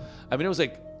people. I mean,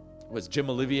 it was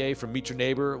Jim Olivier from Meet Your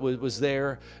Neighbor was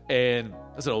there, and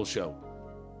that's an old show.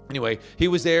 Anyway, he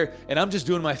was there, and I'm just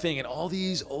doing my thing, and all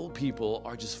these old people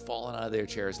are just falling out of their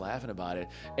chairs laughing about it,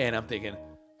 and I'm thinking,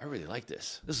 I really like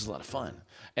this. This is a lot of fun.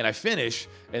 And I finish,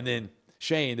 and then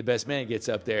Shane, the best man, gets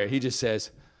up there, and he just says,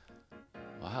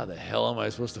 well, how the hell am I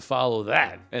supposed to follow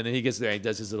that? And then he gets there and he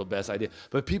does his little best idea.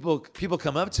 But people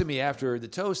come up to me after the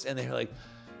toast and they're like,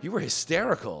 you were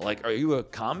hysterical. Like, are you a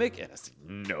comic? And I said,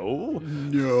 no.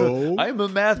 I'm a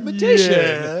mathematician.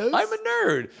 Yes. I'm a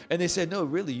nerd. And they said, no,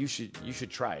 really, you should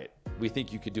try it. We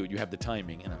think you could do it. You have the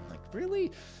timing. And I'm like,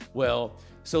 really? Well,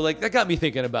 so like that got me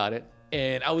thinking about it.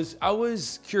 And I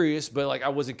was curious, but like I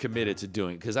wasn't committed to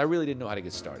doing it because I really didn't know how to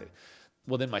get started.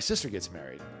 Well, then my sister gets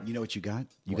married. You know what you got?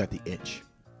 You got the itch.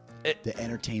 The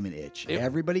entertainment itch.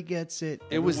 Everybody gets it.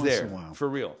 It was there, for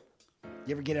real.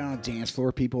 You ever get out on a dance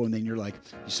floor, people, and then you're like,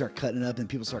 you start cutting up, and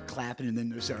people start clapping, and then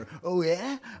they start, oh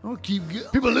yeah, oh keep going.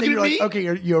 People looking at me. Like, okay,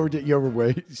 you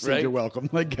overweight. You said right? You're welcome.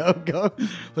 Like go.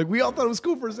 Like we all thought it was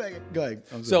cool for a second. Go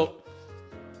ahead. So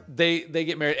they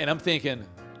get married, and I'm thinking,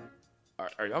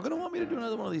 are y'all gonna want me to do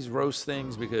another one of these roast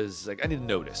things? Because like I didn't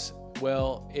notice.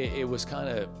 Well, it was kind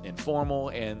of informal,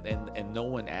 and no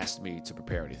one asked me to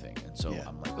prepare anything, and so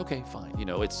I'm like, okay, fine.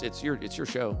 It's your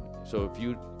show. So if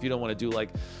you don't want to do like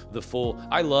the full,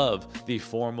 I love the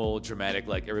formal, dramatic,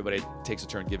 like everybody takes a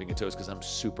turn giving a toast because I'm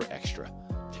super extra.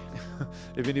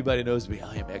 If anybody knows me,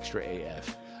 I am extra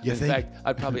AF. In fact,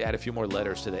 I'd probably add a few more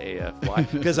letters to the AF. Why?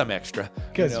 Because I'm extra.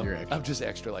 Because you're extra. I'm just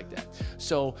extra like that.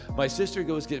 So my sister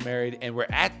goes get married, and we're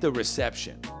at the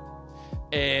reception,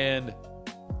 and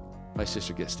my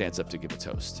sister stands up to give a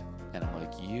toast. And I'm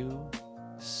like, you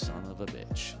son of a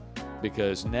bitch.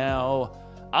 Because now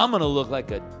I'm going to look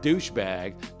like a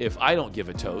douchebag if I don't give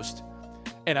a toast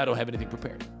and I don't have anything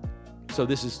prepared. So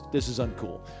this is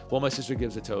uncool. Well, my sister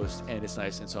gives a toast, and it's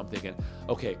nice. And so I'm thinking,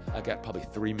 okay, I got probably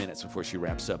 3 minutes before she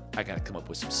wraps up. I got to come up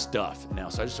with some stuff now.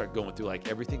 So I just start going through like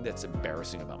everything that's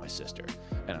embarrassing about my sister.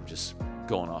 And I'm just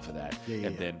going off of that.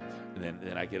 Then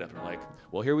I get up and I'm like,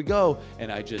 well, here we go.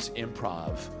 And I just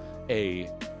improv a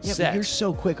set. But you're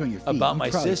so quick on your feet. About my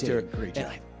sister, and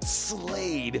I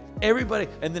slayed everybody.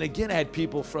 And then again, I had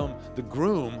people from the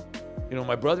groom,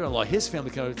 my brother-in-law, his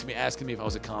family coming up to me asking me if I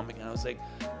was a comic, and I was like,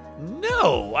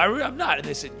 no, I'm not. And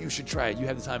they said, you should try it. You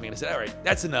have the timing. And I said, all right,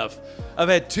 that's enough. I've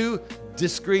had 2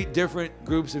 discrete, different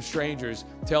groups of strangers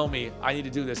tell me I need to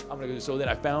do this. I'm going to do this. So then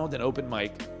I found an open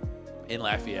mic in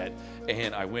Lafayette,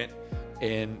 and I went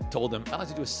and told them I'd like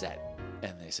to do a set.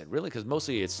 And they said, really? Because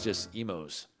mostly it's just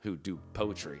emos who do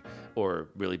poetry or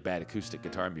really bad acoustic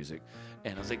guitar music.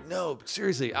 And I was like, no,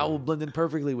 seriously, I will blend in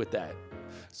perfectly with that.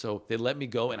 So they let me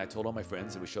go, and I told all my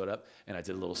friends, and we showed up, and I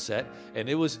did a little set. And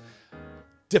it was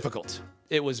difficult.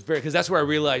 It was very, because that's where I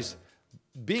realized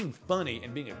being funny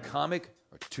and being a comic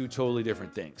are two totally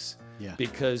different things. Yeah.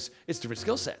 Because it's different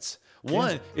skill sets.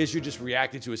 One is you're just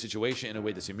reacting to a situation in a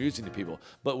way that's amusing to people.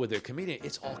 But with a comedian,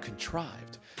 it's all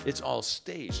contrived. It's all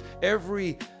staged.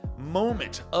 Every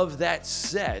moment of that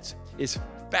set is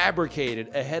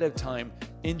fabricated ahead of time,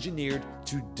 engineered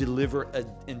to deliver an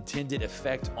intended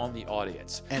effect on the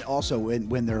audience. And also, when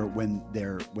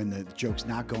the joke's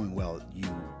not going well, you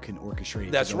can orchestrate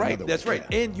it. That's right. That's right.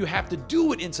 Yeah. And you have to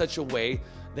do it in such a way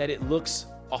that it looks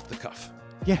off the cuff.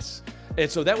 Yes. And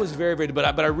so that was very, very,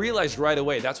 but I realized right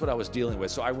away that's what I was dealing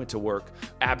with. So I went to work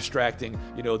abstracting,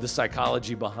 you know, the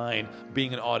psychology behind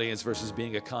being an audience versus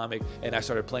being a comic, and I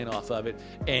started playing off of it,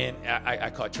 and I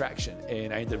caught traction,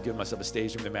 and I ended up giving myself a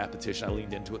stage name, the mathematician. I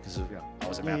leaned into it because, you know, I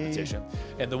was a mathematician.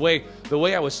 And the way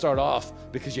I would start off,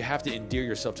 because you have to endear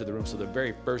yourself to the room. So the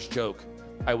very first joke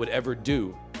I would ever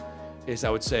do is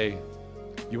I would say,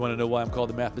 "You want to know why I'm called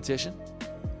the mathematician?"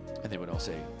 And they would all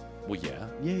say, "Well, yeah."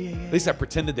 At least I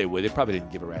pretended they would. They probably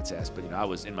didn't give a rat's ass, but, you know, I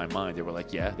was in my mind. They were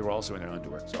like, yeah. They were also in their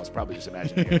underwear, so I was probably just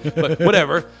imagining it. But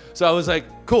whatever. So I was like,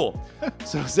 cool.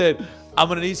 So I said, I'm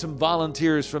going to need some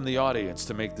volunteers from the audience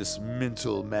to make this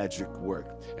mental magic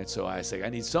work. And so I say, I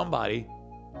need somebody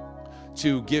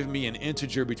to give me an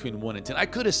integer between 1 and 10. I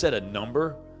could have said a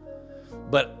number,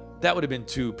 but that would have been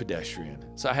too pedestrian.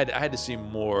 So I had to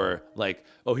seem more like,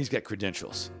 oh, he's got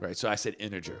credentials, right? So I said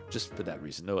integer, just for that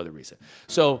reason, no other reason.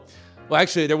 So, well,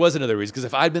 actually, there was another reason, because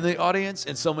if I'd been in the audience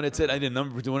and someone had said I need a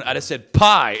number for doing it, I'd have said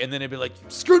pi, and then they'd be like, you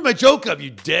screwed my joke up, you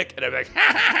dick, and I'd be like,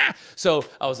 ha, ha, ha. So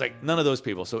I was like, none of those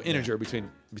people. So integer between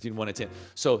 1 and 10.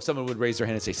 So someone would raise their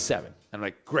hand and say 7. And I'm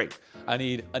like, great, I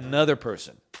need another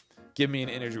person. Give me an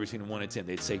integer between 1 and 10.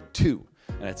 They'd say 2.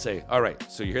 And I'd say, all right,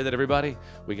 so you hear that, everybody?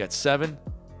 We got 7.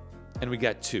 And we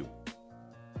got 2.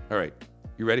 All right,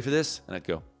 you ready for this? And I'd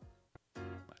go,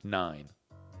 9.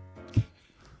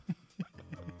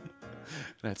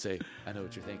 And I'd say, I know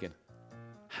what you're thinking.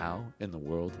 How in the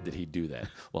world did he do that?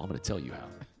 Well, I'm going to tell you how.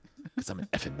 Because I'm an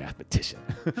effing mathematician.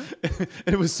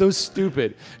 And it was so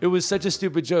stupid. It was such a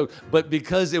stupid joke. But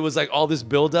because it was like all this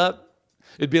buildup,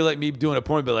 it'd be like me doing a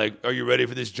porn, be like, are you ready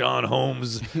for this John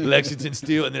Holmes Lexington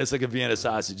steel? And then it's like a Vienna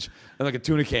sausage and like a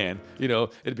tuna can, you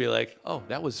know. It'd be like, oh,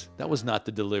 that was not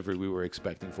the delivery we were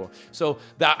expecting for. So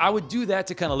that I would do that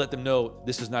to kind of let them know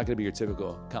this is not going to be your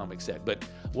typical comic set. But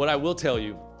what I will tell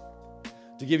you,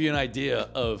 to give you an idea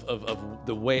of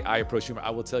the way I approach humor, I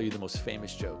will tell you the most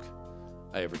famous joke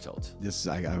I ever told. Yeah,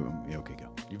 okay, go.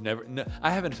 You've never, no,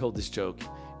 I haven't told this joke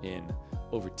in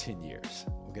over 10 years.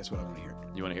 Well, guess what? I want to hear it.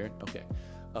 You want to hear it? Okay.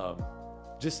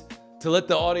 Just to let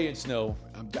the audience know.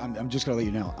 I'm just going to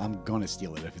let you know. I'm going to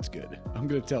steal it if it's good. I'm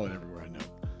going to tell it everywhere I know.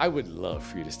 I would love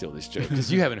for you to steal this joke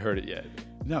because you haven't heard it yet.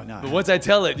 No. But once I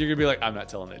tell it, you're going to be like, I'm not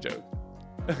telling that joke.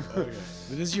 Okay.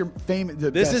 But this is your famous.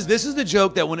 This is the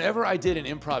joke that whenever I did an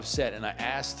improv set and I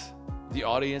asked the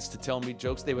audience to tell me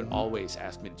jokes, they would always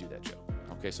ask me to do that joke.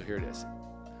 Okay, so here it is.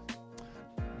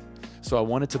 So I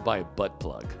wanted to buy a butt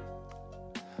plug.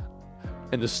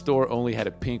 And the store only had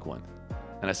a pink one.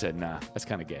 And I said, nah, that's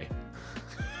kind of gay.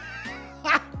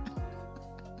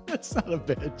 That's not a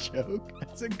bad joke.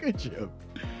 That's a good joke.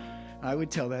 I would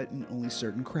tell that in only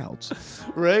certain crowds.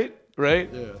 Right?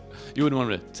 Yeah. You wouldn't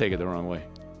want him to take it the wrong way.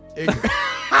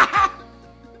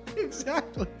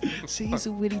 Exactly. See, he's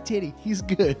a witty titty. He's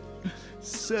good.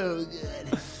 So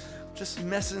good. Just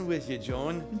messing with you,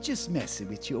 John. Just messing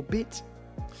with you a bit.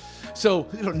 So,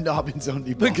 little nobbins on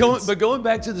the but going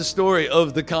back to the story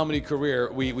of the comedy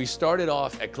career, we started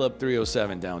off at Club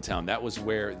 307 downtown. That was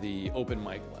where the open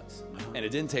mic was. And it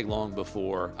didn't take long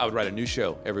before I would write a new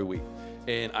show every week.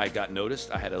 And I got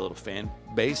noticed. I had a little fan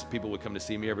base. People would come to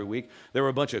see me every week. There were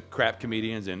a bunch of crap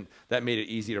comedians, and that made it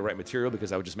easy to write material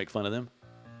because I would just make fun of them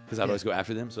because I'd always go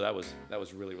after them. So that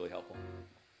was really, really helpful.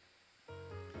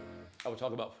 I would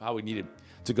talk about how we needed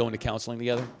to go into counseling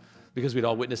together because we'd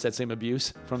all witnessed that same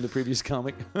abuse from the previous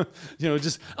comic. You know,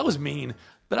 I was mean.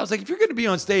 But I was like, if you're going to be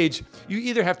on stage, you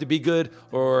either have to be good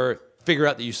or figure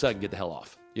out that you suck and get the hell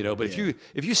off. You know, but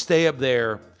if you stay up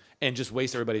there and just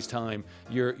waste everybody's time,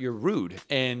 you're rude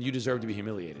and you deserve to be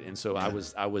humiliated. And so I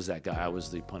was that guy. I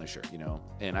was the Punisher, you know.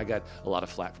 And I got a lot of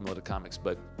flack from a lot of comics,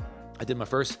 but I did my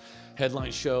first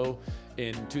headline show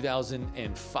in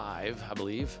 2005, I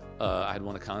believe. I had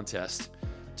won a contest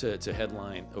to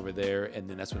headline over there, and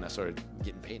then that's when I started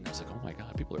getting paid, and I was like, oh my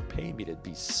God, people are paying me to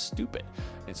be stupid.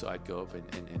 And so I'd go up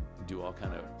and do all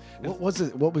kind of.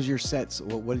 What was your sets?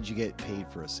 What did you get paid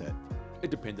for a set? It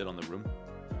depended on the room.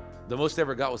 The most I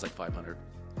ever got was like 500.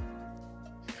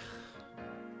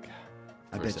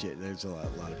 I bet you there's a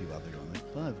lot of people out there going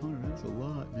like 500. That's a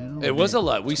lot, man. It was a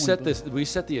lot. We set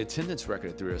the attendance record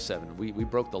at 307. We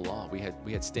broke the law. We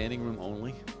had standing room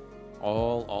only,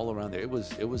 all around there. It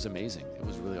was amazing. It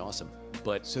was really awesome.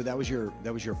 But so that was your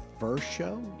first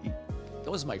show.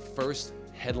 That was my first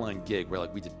headline gig where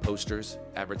like we did posters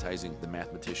advertising The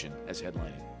Mathematician as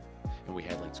headlining, and we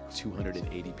had like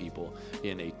 280 people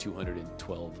in a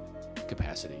 212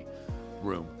 capacity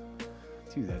room.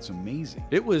 Dude, that's amazing.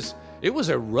 It was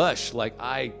a rush. Like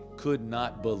I could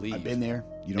not believe. I've been there.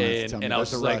 You don't have to tell me. And I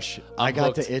was a like, rush. I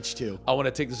got the itch too. I want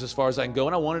to take this as far as I can go,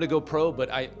 and I wanted to go pro. But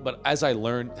as I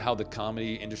learned how the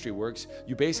comedy industry works,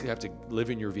 you basically have to live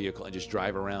in your vehicle and just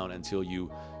drive around until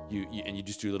you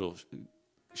just do little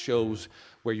shows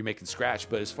where you're making scratch.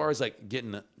 But as far as like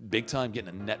getting a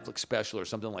Netflix special or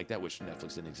something like that, which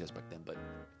Netflix didn't exist back then, but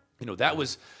that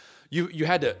was. You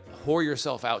had to whore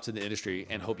yourself out to the industry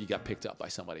and hope you got picked up by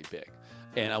somebody big.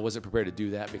 And I wasn't prepared to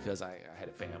do that because I had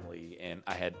a family and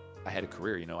I had a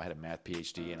career. I had a math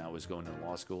PhD and I was going to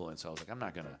law school, and so I was like, I'm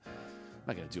not gonna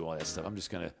do all that stuff. I'm just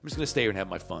gonna stay here and have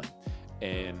my fun.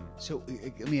 And so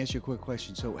let me ask you a quick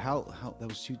question. So how that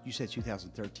was? You said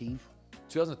 2013.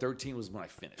 2013 was when I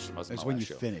finished. That's when you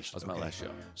finished. That was my last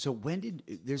show. So when did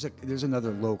there's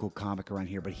another local comic around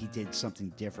here, but he did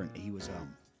something different. He was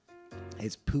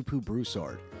it's Poo Poo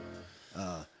Broussard.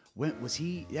 When was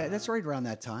he? Yeah, that's right around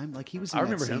that time. Like he was in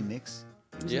that same mix.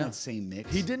 He was in that same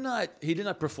mix. He did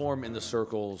not perform in the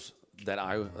circles that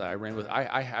I ran with.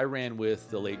 I ran with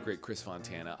the late great Chris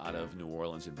Fontana out of New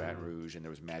Orleans and Baton Rouge, and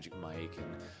there was Magic Mike,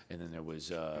 and then there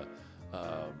was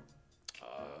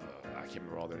I can't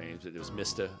remember all their names, but there was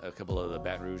Mista, a couple of the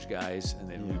Baton Rouge guys, and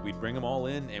then we'd bring them all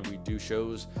in and we'd do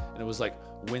shows, and it was like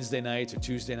Wednesday nights or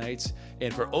Tuesday nights,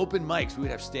 and for open mics we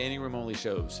would have standing room only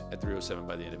shows at 307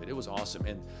 by the end of it. It was awesome.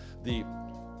 And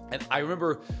I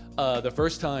remember the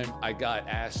first time I got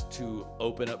asked to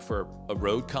open up for a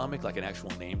road comic, like an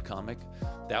actual named comic.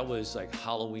 That was like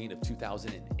Halloween of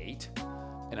 2008,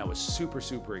 and I was super,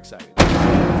 super excited.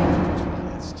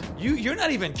 You're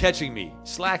not even catching me,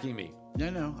 slacking me.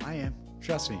 No, I am.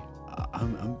 Trust me,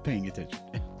 I'm paying attention.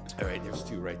 All right, there's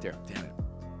two right there. Damn it.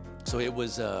 So it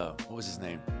was what was his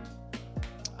name?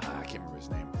 I can't remember his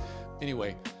name.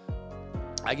 Anyway,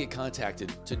 I get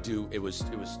contacted to do. It was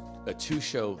a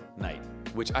 2-show night,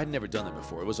 which I'd never done that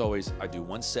before. It was always I do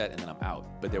one set and then I'm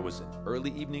out. But there was an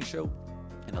early evening show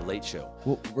and a late show.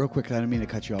 Well, real quick, I don't mean to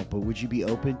cut you off, but would you be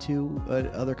open to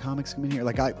other comics coming here?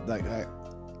 Like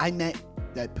I met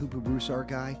that Poo Poo Broussard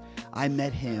guy. I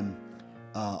met him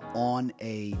on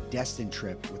a Destin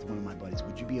trip with one of my buddies.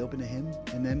 Would you be open to him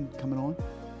and then coming on?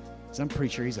 Because I'm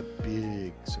pretty sure he's a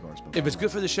big cigar smoker. If it's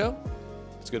good for the show,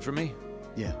 it's good for me.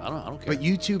 Yeah. I don't care. But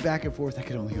you two back and forth, I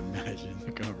can only imagine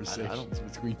the conversations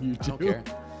between you two. I don't care.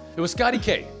 It was Scotty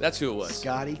K. That's who it was.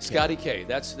 Scotty K.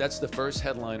 That's the first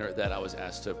headliner that I was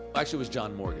asked to. Actually, it was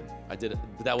John Morgan. I did it.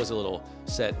 That was a little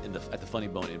set at the Funny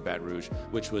Bone in Baton Rouge,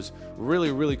 which was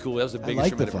really, really cool. That was the biggest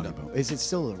show I've ever done. Is it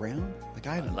still around? Like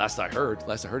I haven't. Last I heard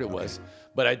it was.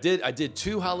 But I did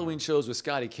 2 Halloween shows with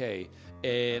Scotty K,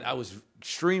 and I was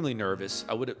extremely nervous.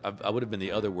 I would have been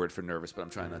the other word for nervous, but I'm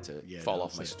trying not to fall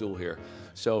off my stool here.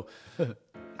 So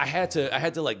I had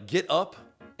to like get up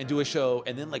and do a show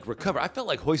and then like recover. I felt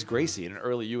like Hoist Gracie in an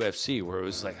early UFC where it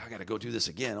was like, I got to go do this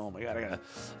again. Oh my God,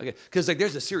 because like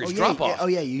there's a serious drop off.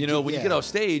 When you get off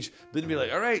stage, then be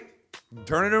like, all right,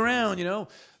 turn it around,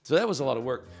 So that was a lot of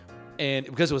work. And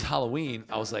because it was Halloween,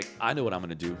 I was like, I know what I'm going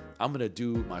to do. I'm going to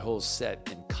do my whole set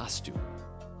in costume.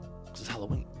 This is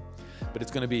Halloween. But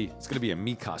it's going to be a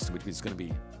me costume, which means it's going to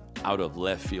be out of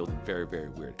left field and very, very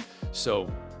weird.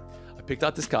 So I picked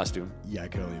out this costume. Yeah, I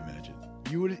can only imagine.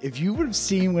 If you would have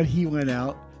seen what he went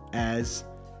out as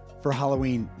for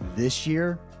Halloween this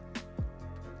year,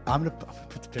 I'm gonna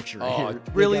put the picture right here.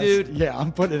 Really, dude? Yeah,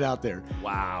 I'm putting it out there.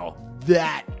 Wow.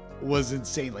 That was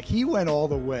insane. Like he went all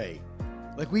the way.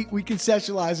 Like we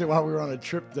conceptualized it while we were on a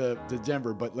trip to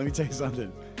Denver, but let me tell you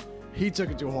something. He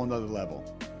took it to a whole nother level.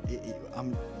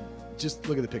 I'm just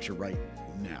look at the picture right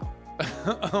now.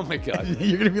 Oh my God.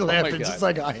 You're gonna be laughing just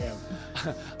like I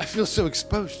am. I feel so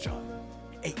exposed, John.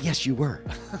 Yes, you were,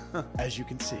 as you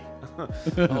can see.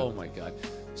 Oh my God.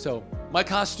 So my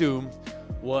costume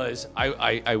was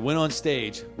I went on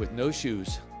stage with no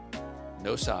shoes,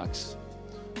 no socks,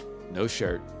 no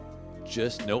shirt,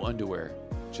 just no underwear,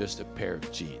 just a pair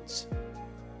of jeans.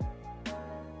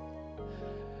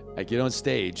 I get on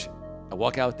stage. I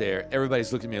walk out there.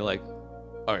 Everybody's looking at me like,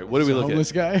 all right, what are we looking homeless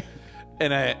at? Guy?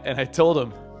 And I told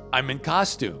them, I'm in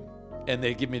costume. And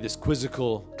they give me this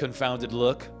quizzical, confounded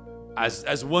look,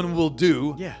 as one will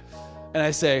do. Yeah. And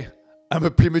I say, I'm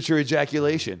a premature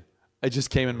ejaculation. I just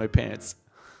came in my pants.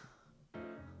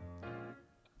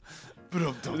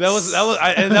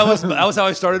 That was how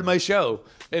I started my show.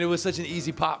 And it was such an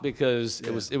easy pop because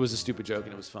it was a stupid joke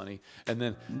and it was funny. And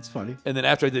then it's funny. And then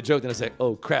after I did the joke, then I was like,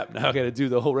 oh crap, now I got to do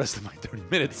the whole rest of my 30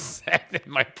 minutes sat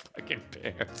in my fucking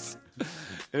pants.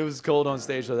 It was cold on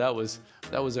stage, so that was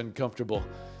uncomfortable.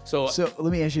 So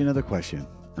let me ask you another question.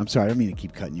 I'm sorry, I don't mean to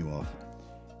keep cutting you off,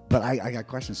 but I got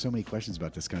questions, so many questions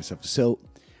about this kind of stuff. So,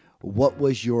 what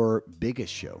was your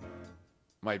biggest show?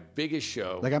 My biggest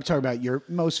show, like I'm talking about your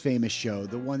most famous show,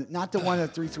 the one, not the one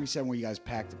at 337 where you guys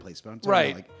packed the place, but I'm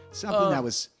talking about like something that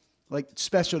was like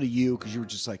special to you because you were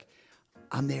just like,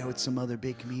 I'm there with some other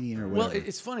big comedian or whatever. Well,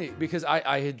 it's funny because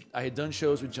I had done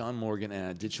shows with John Morgan and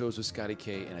I did shows with Scotty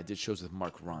K and I did shows with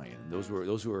Mark Ryan. Those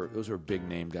were big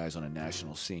name guys on a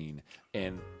national scene,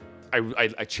 and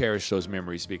I cherish those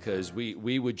memories because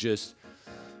we would just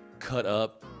cut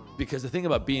up. Because the thing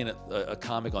about being a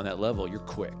comic on that level, you're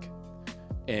quick.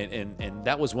 And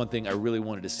that was one thing I really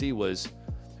wanted to see was,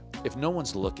 if no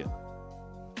one's looking,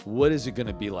 what is it going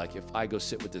to be like if I go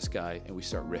sit with this guy and we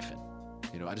start riffing?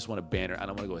 You know, I just want to banter. I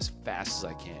don't want to go as fast as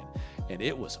I can. And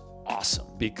it was awesome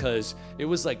because it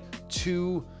was like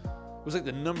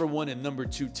the number 1 and number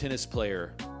 2 tennis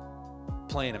player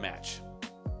playing a match.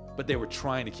 But they were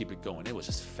trying to keep it going. It was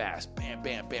just fast, bam,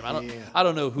 bam, bam. I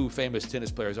don't know who famous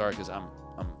tennis players are because I'm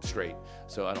straight,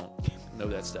 so I don't know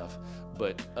that stuff.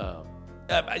 But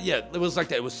yeah, it was like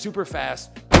that. It was super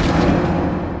fast.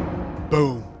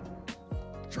 Boom.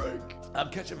 Drink.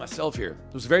 I'm catching myself here.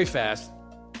 It was very fast,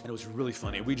 and it was really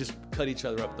funny. We just cut each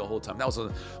other up the whole time.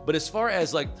 But as far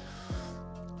as like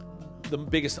the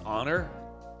biggest honor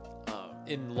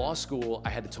in law school, I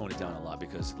had to tone it down a lot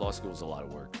because law school was a lot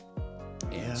of work.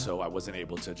 And so I wasn't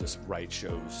able to just write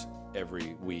shows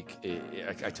every week.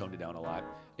 I toned it down a lot.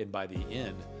 And by the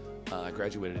end, I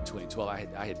graduated in 2012.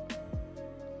 I had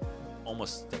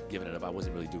almost given it up. I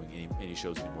wasn't really doing any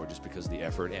shows anymore just because of the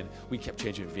effort. And we kept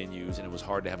changing venues, and it was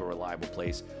hard to have a reliable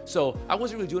place. So I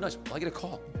wasn't really doing much. I get a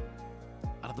call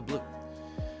out of the blue.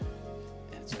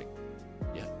 And it's like,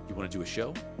 yeah, you want to do a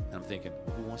show? And I'm thinking,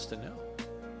 well, who wants to know?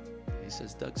 And he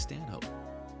says, Doug Stanhope.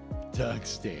 Doug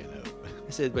Stanhope.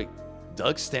 I said, wait,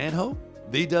 Doug Stanhope?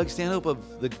 The Doug Stanhope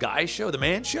of the Guy Show, the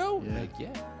Man Show? Yeah. Like,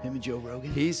 yeah. Him and Joe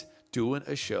Rogan? He's doing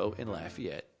a show in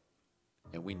Lafayette,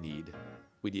 and we need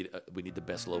the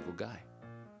best local guy.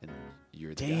 And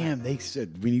you're the guy. Damn, they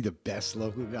said we need the best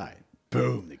local guy.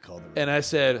 Boom, they called him. And I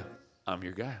said, I'm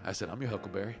your guy. I said, I'm your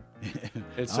Huckleberry.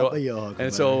 And I'll be your Huckleberry.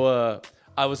 And so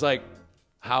I was like,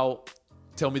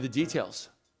 tell me the details.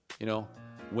 You know,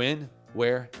 when,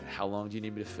 where, and how long do you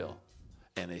need me to fill?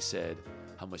 And they said,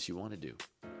 how much you want to do?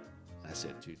 And I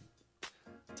said, dude,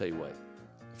 I'll tell you what,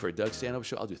 for a Doug stand-up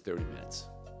show, I'll do 30 minutes.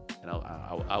 And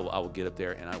I will get up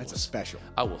there and That's a special.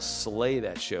 I will slay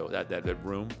that show, that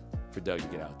room for Doug to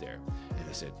get out there. And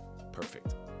they said,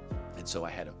 perfect. And so I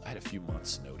had a few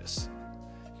months notice.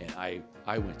 And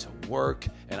I went to work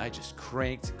and I just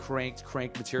cranked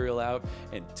material out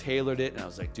and tailored it. And I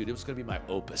was like, dude, it was going to be my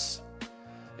opus.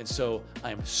 And so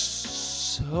I'm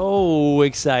so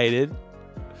excited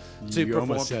to You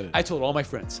perform. almost said it. I told all my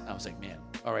friends, I was like, man,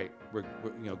 all right, we're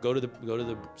go to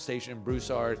the station in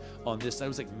Broussard on this night. It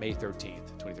was like May 13th,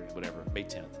 2013, whatever, May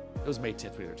 10th. It was May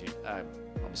 10th, 2013. I'm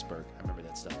a Spurg. I remember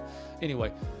that stuff.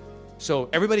 Anyway, so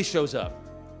everybody shows up,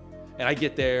 and I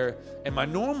get there, and my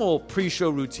normal pre-show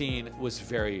routine was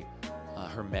very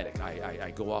hermetic.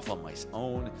 I go off on my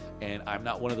own, and I'm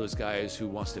not one of those guys who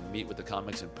wants to meet with the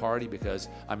comics and party because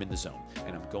I'm in the zone,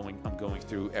 and I'm going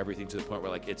through everything to the point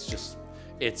where like it's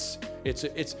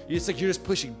like you're just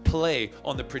pushing play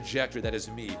on the projector that is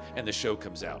me, and the show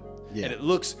comes out. Yeah. And it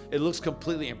looks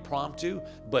completely impromptu,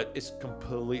 but it's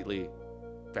completely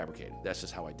fabricated. That's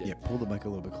just how I did. Yeah, pull the mic a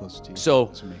little bit closer to you.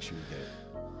 So make sure you get it.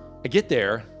 I get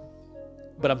there,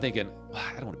 but I'm thinking,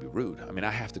 I don't want to be rude. I mean,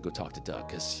 I have to go talk to Doug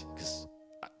because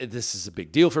this is a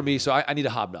big deal for me. So I need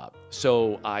a hobnob.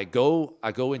 So I go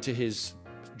into his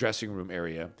dressing room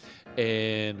area,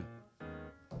 and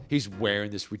he's wearing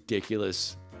this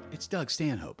ridiculous. It's Doug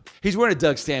Stanhope. He's wearing a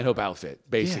Doug Stanhope outfit,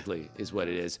 basically, is what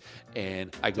it is.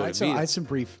 And I go to meet him. I had some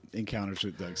brief encounters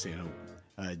with Doug Stanhope.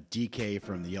 DK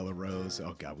from the Yellow Rose.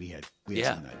 Oh God, we had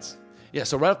some nights. Yeah.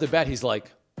 So right off the bat, he's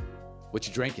like, "What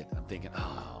you drinking?" I'm thinking,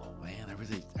 "Oh man, I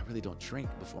really don't drink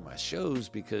before my shows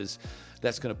because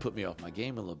that's going to put me off my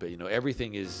game a little bit. You know,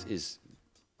 everything is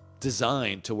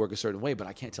designed to work a certain way, but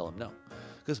I can't tell him no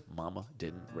because mama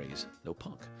didn't raise no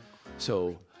punk.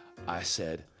 So I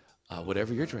said,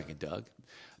 whatever you're drinking, Doug,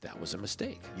 that was a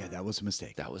mistake. Yeah, that was a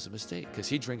mistake. That was a mistake because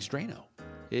he drinks Drano.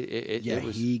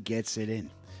 He gets it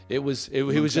in. He was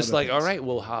just like, all right,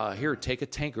 well, here, take a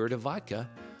tankard of vodka.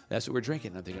 That's what we're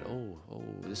drinking. And I'm thinking, oh,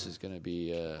 this is going to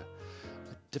be a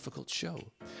difficult show.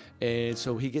 And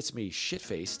so he gets me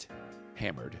shit-faced,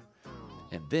 hammered.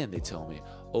 And then they tell me,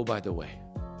 oh, by the way,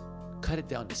 cut it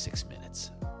down to 6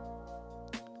 minutes.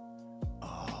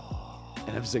 Oh.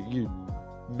 And I'm just like, you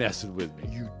messing with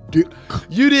me.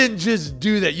 You didn't just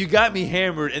do that. You got me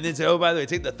hammered and then say, oh, by the way,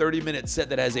 take the 30-minute set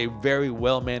that has a very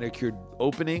well-manicured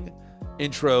opening,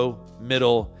 intro,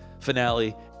 middle,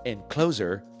 finale, and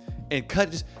closer, and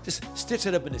just stitch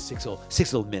it up into six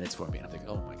little minutes for me. And I'm thinking,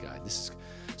 oh my God, this is.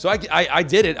 So I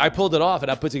did it. I pulled it off,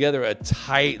 and I put together a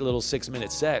tight little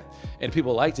 6-minute set, and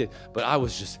people liked it. But I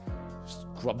was just.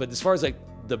 But as far as like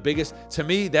the biggest, to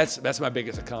me, that's my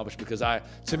biggest accomplishment because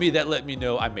to me that let me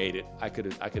know I made it. I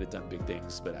could have done big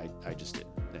things, but I just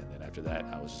didn't. And then after that,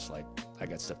 I was just like, I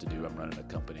got stuff to do. I'm running a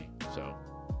company, so.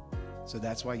 So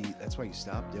that's why you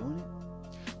stopped doing it?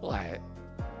 Well,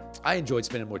 I enjoyed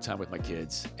spending more time with my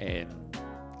kids, and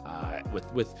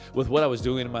with what I was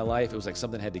doing in my life, it was like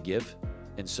something had to give,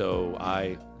 and so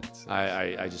I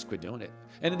just quit doing it.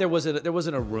 And there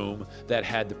wasn't a room that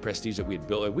had the prestige that we had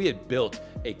built. We had built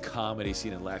a comedy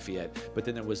scene in Lafayette, but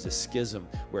then there was this schism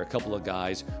where a couple of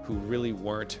guys who really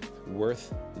weren't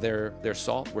worth their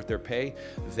salt, worth their pay,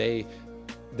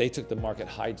 they took the market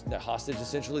hostage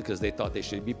essentially because they thought they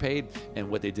should be paid, and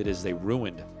what they did is they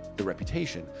ruined the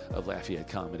reputation of Lafayette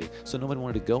comedy, so nobody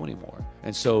wanted to go anymore.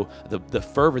 And so the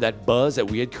fervor, that buzz that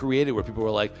we had created, where people were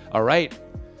like, "All right,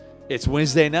 it's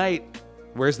Wednesday night.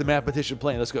 Where's the mathematician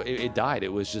playing? Let's go." It died.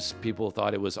 It was just people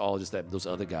thought it was all just those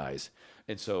other guys,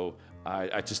 and so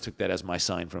I just took that as my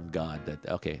sign from God that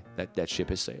okay, that ship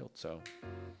has sailed. So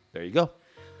there you go.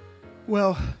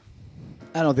 Well,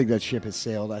 I don't think that ship has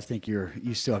sailed. I think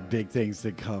you still have big things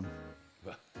to come.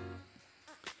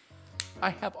 I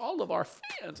have all of our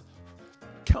fans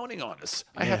counting on us.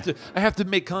 I have to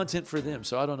make content for them.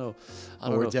 So I don't know.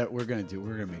 We're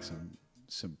gonna make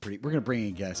some pretty. We're gonna bring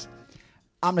in guests.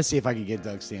 I'm gonna see if I can get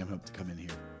Doug Stanhope to come in here.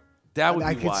 That would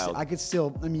be wild. I could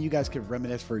still. I mean, you guys could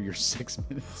reminisce for your 6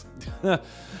 minutes.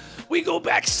 We go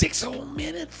back 6 whole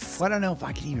minutes. Well, I don't know if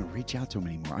I can even reach out to him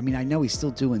anymore. I mean, I know he's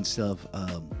still doing stuff.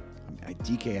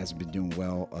 DK hasn't been doing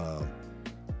well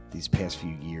these past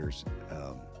few years.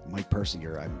 Mike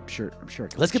Persinger, I'm sure.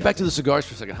 Let's get back to the cigars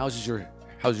for a second. How's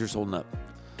yours holding up?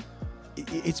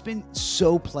 It's been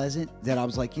so pleasant that I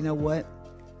was like, you know what,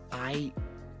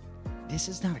 this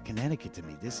is not a Connecticut to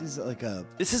me. This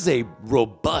is a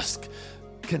robust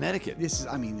Connecticut. It just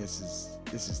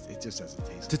doesn't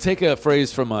taste. To take a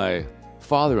phrase from my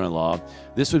father-in-law,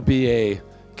 this would be a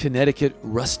Connecticut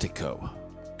Rustico.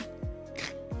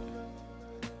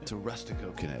 It's a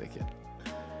Rustico, Connecticut.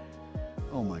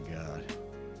 Oh my God.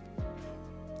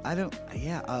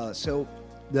 So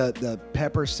the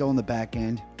pepper's still in the back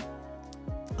end.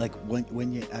 Like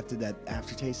when you after that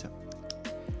aftertaste.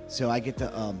 So I get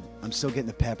I'm still getting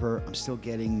the pepper. I'm still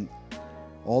getting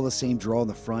all the same draw in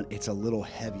the front. It's a little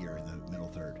heavier in the middle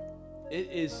third. It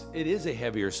is a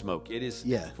heavier smoke. It is.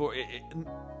 Yeah.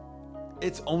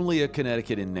 It's only a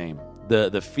Connecticut in name.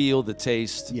 The feel, the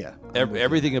taste. Yeah.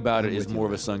 Everything about it is more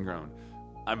of a sun-grown.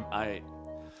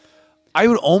 I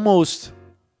would almost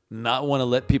not want to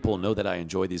let people know that I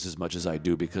enjoy these as much as I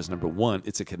do because number one,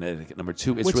 it's a Connecticut. Number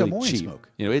two, it's really cheap. Smoke.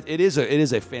 You know, it is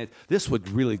a fan. This would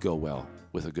really go well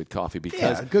with a good coffee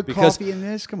because coffee in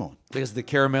this. Come on, because the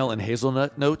caramel and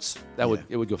hazelnut notes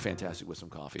it would go fantastic with some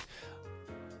coffee.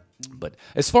 But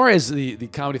as far as the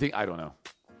comedy thing, I don't know.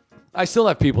 I still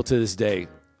have people to this day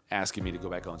asking me to go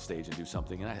back on stage and do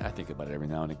something, and I think about it every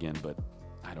now and again, but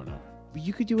I don't know. But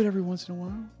you could do it every once in a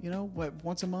while. You know,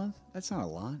 once a month? That's not a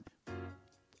lot.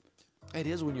 It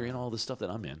is when you're in all the stuff that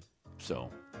I'm in. So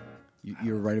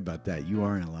you're right about that. You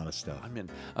are in a lot of stuff.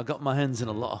 I got my hands in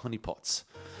a lot of honey pots.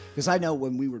 Because I know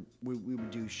when we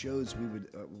would do shows,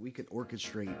 we could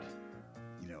orchestrate,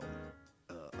 you know,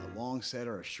 a long set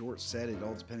or a short set. It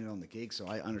all depended on the gig. So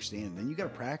I understand. Then you got to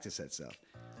practice that stuff.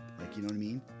 Like, you know what I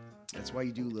mean? That's why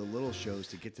you do the little shows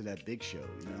to get to that big show,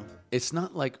 you know? It's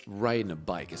not like riding a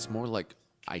bike. It's more like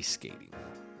ice skating.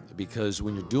 Because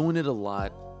when you're doing it a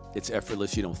lot, it's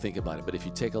effortless. You don't think about it. But if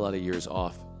you take a lot of years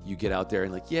off, you get out there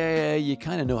and you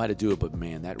kind of know how to do it. But,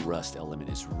 man, that rust element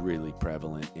is really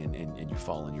prevalent, and you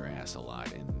fall on your ass a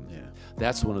lot. And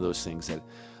that's one of those things that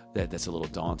that's a little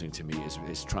daunting to me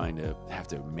is trying to have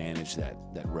to manage that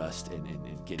rust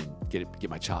and get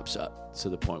my chops up to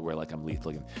the point where like I'm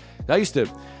lethal. I used to.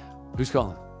 Who's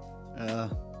calling?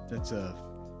 That's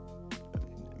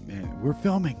man. We're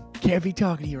filming. Can't be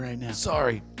talking to you right now.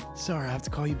 Sorry, I have to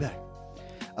call you back.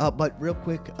 But real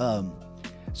quick,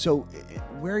 so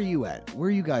where are you at? Where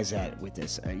are you guys at with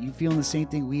this? Are you feeling the same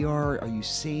thing we are? Are you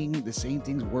seeing the same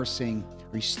things we're seeing?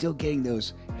 Are you still getting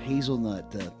those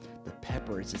hazelnut, the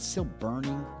pepper? Is it still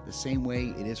burning the same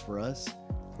way it is for us?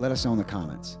 Let us know in the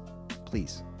comments,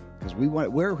 please, because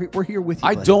we're here with you.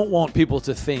 I don't want people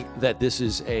to think that this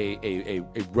is a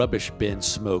rubbish bin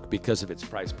smoke because of its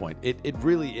price point. It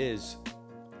really is.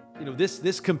 You know,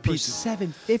 this competes for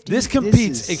 $7.50. This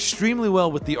competes extremely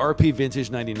well with the RP Vintage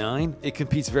 99. It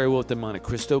competes very well with the Monte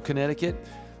Cristo Connecticut.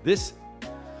 This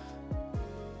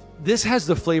has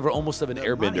the flavor almost of an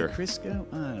airbender. Monte Cristo?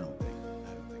 I don't think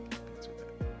it competes with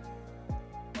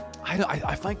that.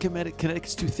 I find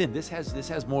Connecticut's too thin. This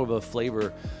has more of a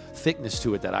flavor thickness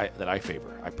to it that I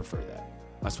favor. I prefer that.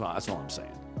 That's all I'm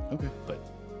saying. Okay. But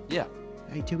yeah.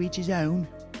 Hey, to each his own.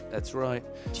 That's right.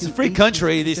 It's a free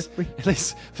country. At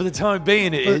least for the time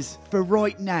being, it is. For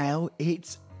right now,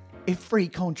 it's a free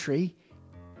country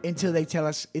until they tell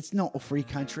us it's not a free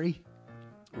country.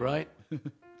 Right.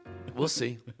 We'll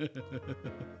see.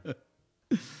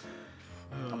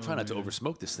 I'm trying not to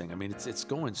oversmoke this thing. I mean, it's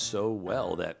going so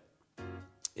well that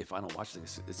if I don't watch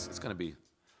this, it's going to be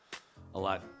a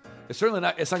lot. It's certainly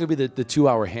not. It's not going to be the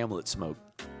 2-hour Hamlet smoke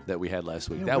that we had last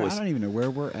week. I don't even know where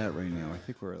we're at right now. I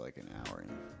think we're like an hour in,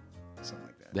 something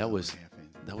like that. That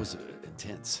was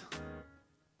intense.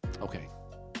 Okay.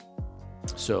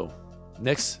 So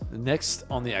next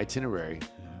on the itinerary.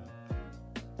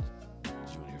 Do you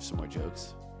want to hear some more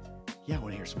jokes? Yeah, I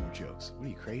want to hear some more jokes. What are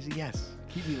you, crazy? Yes.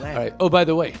 Keep me laughing. All right. Oh, by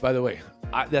the way,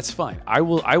 that's fine. I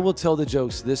will tell the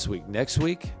jokes this week. Next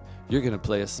week, you're gonna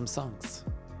play us some songs.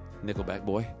 Nickelback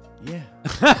boy. Yeah.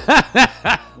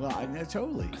 Well, I know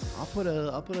totally. I'll put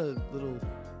a little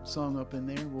song up in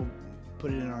there. We'll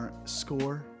put it in our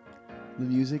score, the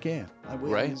music. Yeah.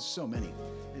 Right. There's so many,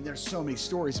 and there's so many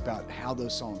stories about how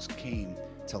those songs came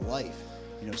to life.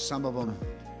 You know, some of them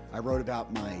I wrote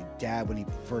about my dad when he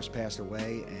first passed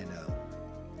away, and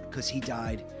because he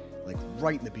died like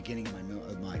right in the beginning of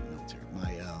my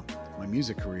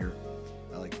music career,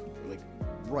 like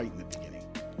right in the beginning,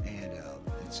 and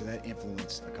so that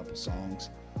influenced a couple songs.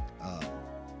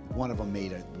 One of them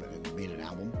made an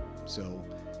album. So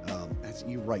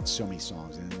you write so many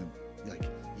songs, and then, like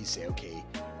you say, okay,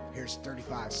 here's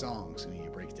 35 songs, and you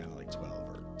break it down to like 12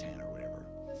 or 10 or whatever.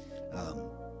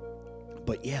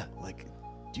 But yeah, like,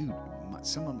 dude,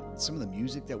 some of the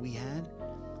music that we had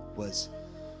was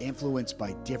influenced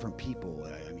by different people.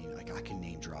 I mean, like, I can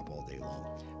name drop all day long,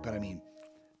 but I mean,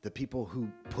 the people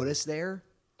who put us there,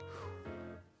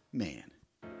 man,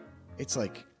 it's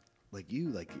like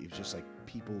it was just like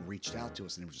people reached out to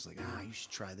us and they were just like, you should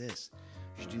try this,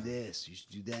 you should do this, you should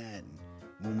do that. And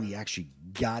when we actually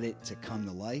got it to come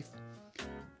to life,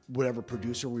 whatever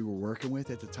producer we were working with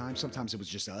at the time, sometimes it was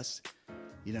just us,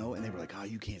 you know, and they were like,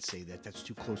 you can't say that, that's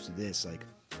too close to this. Like,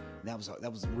 that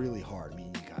was really hard. I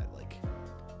mean, you got like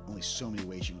only so many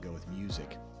ways you can go with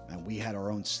music, and we had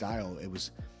our own style. It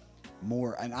was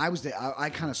more, and I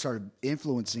kind of started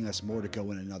influencing us more to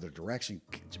go in another direction,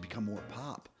 to become more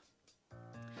pop,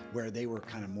 where they were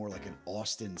kind of more like an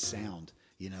Austin sound,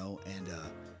 you know, and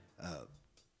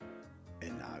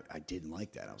I didn't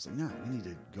like that. I was like, no, we need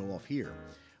to go off here.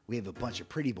 We have a bunch of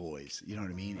pretty boys, you know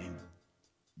what I mean? And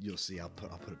you'll see, I'll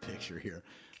put a picture here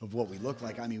of what we look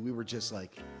like. I mean, we were just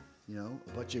like, you know,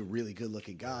 a bunch of really good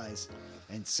looking guys.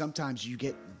 And sometimes you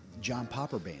get John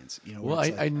Popper bands, you know. Well,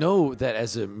 I know that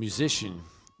as a musician,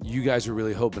 you guys are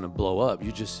really hoping to blow up.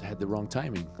 You just had the wrong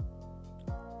timing.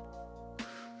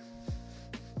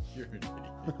 You're an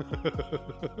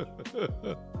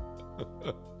idiot.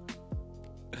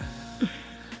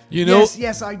 You know,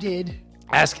 yes, I did.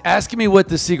 Ask me what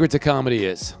the secret to comedy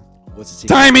is. What's the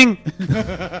secret? Timing.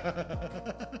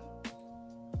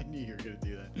 I knew you were gonna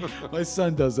do that. My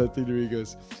son does that thing to me. He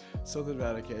goes something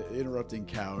about interrupting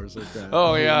cow or something like that.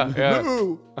 Oh yeah.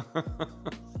 Damn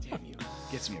you!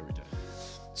 Gets me every time.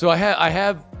 So I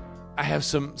have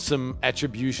some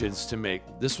attributions to make.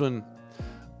 This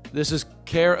is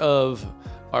care of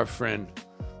our friend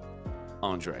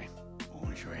Andre.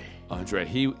 It's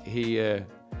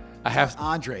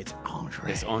Andre.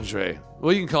 It's Andre.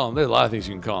 Well, you can call him. There's a lot of things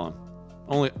you can call him.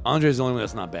 Andre's the only one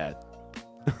that's not bad.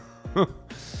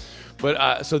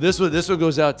 But so this one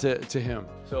goes out to him.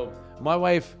 So my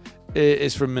wife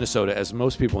is from Minnesota, as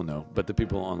most people know, but the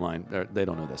people online, they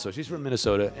don't know that. So she's from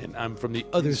Minnesota, and I'm from the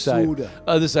other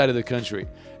side of the country.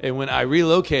 And when I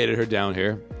relocated her down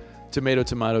here,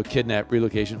 tomato, kidnap,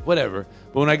 relocation, whatever.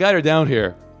 But when I got her down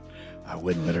here, I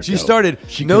wouldn't let her she go. started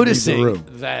She noticing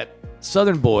that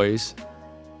Southern boys,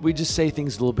 we just say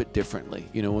things a little bit differently.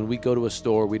 You know, when we go to a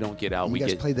store, we don't get out. You we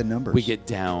guys play the numbers. We get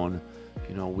down.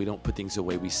 You know, we don't put things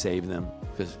away. We save them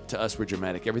because to us, we're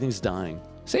dramatic. Everything's dying.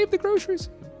 Save the groceries.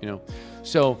 You know,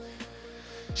 so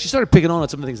she started picking on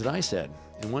some of the things that I said.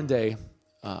 And one day,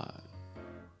 I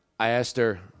asked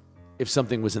her if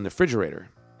something was in the refrigerator,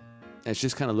 and she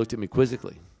just kind of looked at me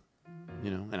quizzically. You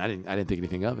know, and I didn't think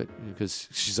anything of it because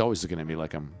she's always looking at me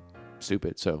like I'm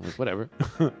stupid. So whatever.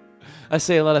 I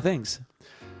say a lot of things.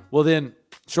 Well, then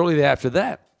shortly after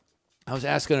that, I was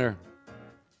asking her,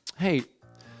 "Hey,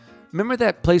 remember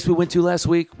that place we went to last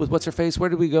week with what's her face? Where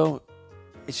did we go?"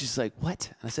 And she's like,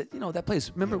 "What?" And I said, "You know that place.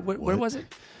 Remember where was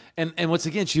it?" And once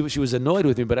again, she was annoyed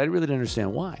with me, but I really didn't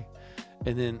understand why.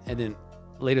 And then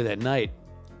later that night,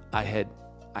 I had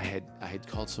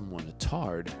called someone a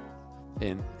tard,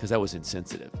 and because I was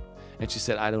insensitive. And she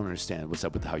said, "I don't understand what's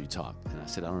up with how you talk." And I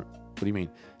said, "I don't. What do you mean?"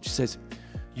 She says,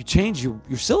 "You change your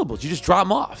syllables. You just drop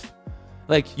them off.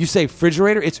 Like you say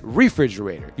refrigerator, it's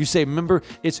refrigerator. You say member,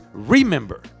 it's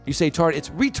remember. You say tard, it's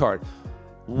retard.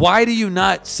 Why do you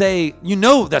not say, you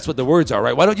know that's what the words are,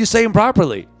 right? Why don't you say them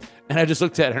properly?" And I just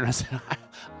looked at her and I said,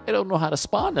 I don't know how to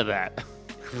respond to that.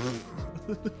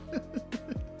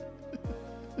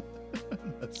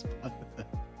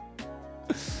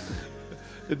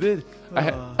 And then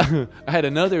I had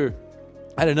another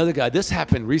guy. This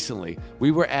happened recently.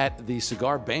 We were at the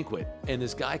cigar banquet, and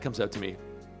this guy comes up to me,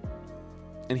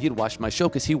 and he had watched my show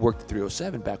because he worked at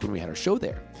 307 back when we had our show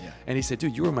there. Yeah. And he said,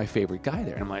 "Dude, you were my favorite guy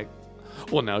there." And I'm like,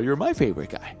 "Well, now you're my favorite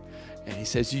guy." And he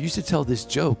says, "You used to tell this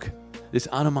joke, this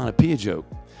onomatopoeia joke."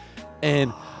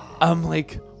 And I'm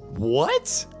like,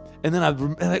 "What?" And then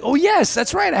I'm like, "Oh yes,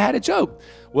 that's right. I had a joke."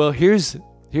 Well, here's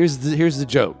the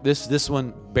joke. This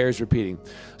one bears repeating.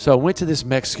 So I went to this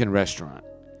Mexican restaurant,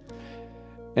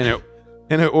 and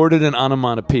I ordered an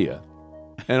onomatopoeia.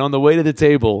 And on the way to the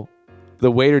table,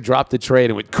 the waiter dropped the tray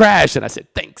and it went crash. And I said,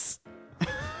 "Thanks."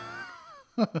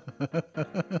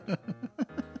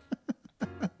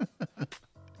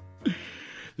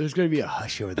 There's going to be a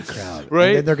hush over the crowd. Right?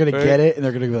 And then they're going to get it, and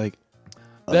they're going to be like,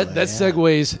 that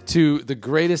segues to the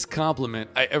greatest compliment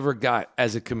I ever got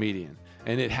as a comedian.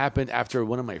 And it happened after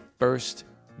one of my first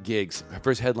gigs, my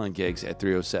first headline gigs at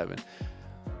 307.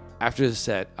 After the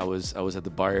set, I was at the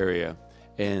bar area,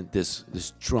 and this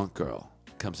drunk girl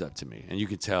comes up to me, and you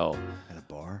could tell at a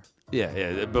bar.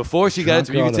 Yeah. Before she got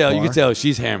to me, you could tell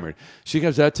she's hammered. She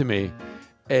comes up to me,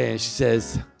 and she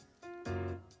says,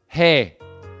 "Hey,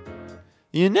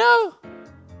 you know,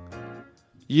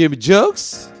 your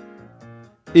jokes,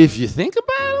 if you think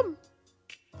about them,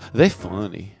 they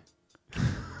funny."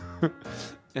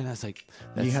 And I was like,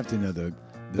 "You have to know the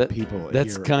people."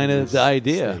 That's kind of the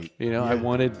idea, state. you know. Yeah.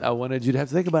 I wanted you to have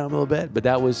to think about them a little bit, but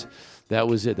that was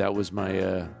it. That was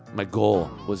my my goal,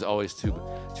 was always to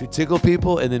tickle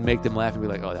people and then make them laugh and be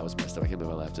like, "Oh, that was messed up. I can't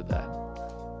believe I laughed at that."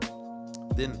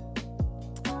 Then,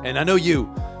 and I know you,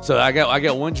 so I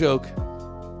got one joke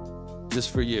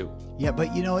just for you. Yeah,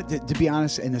 but you know what? To be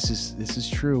honest, and this is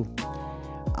true,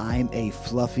 I'm a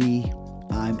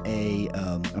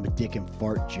dick and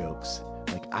fart jokes.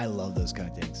 Like, I love those kind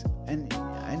of things, and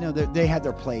I know that they had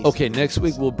their place. Okay, next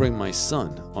week we'll bring my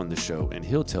son on the show, and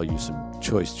he'll tell you some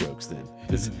choice jokes then.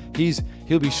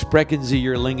 He'll be sprechen Sie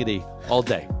Ihr Lingity all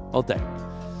day.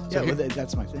 So yeah,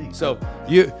 that's my thing. So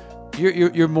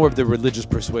you're more of the religious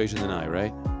persuasion than I,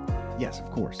 right? Yes,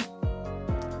 of course.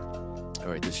 All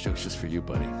right, this joke's just for you,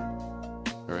 buddy.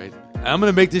 All right, I'm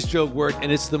gonna make this joke work,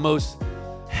 and it's the most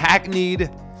hackneyed,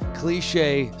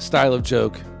 cliche style of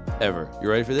joke ever. You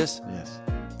ready for this? Yes.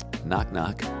 Knock,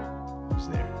 knock. Who's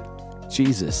there?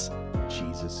 Jesus.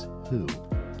 Jesus. Who?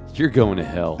 You're going to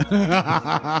hell.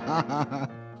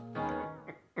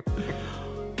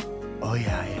 Oh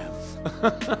yeah, I am.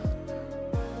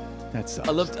 That sucks.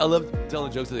 I love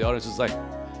telling jokes to the audience. It's like,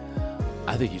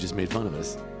 I think you just made fun of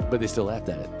us, but they still laughed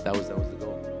at it. That was the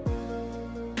goal.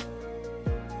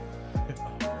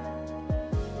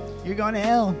 You're going to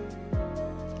hell.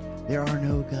 There are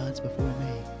no gods before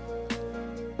me.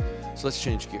 So let's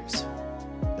change gears.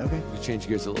 Okay. We can change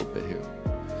gears a little bit here.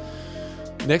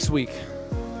 Next week,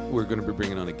 we're going to be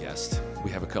bringing on a guest. We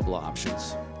have a couple of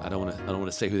options. I don't want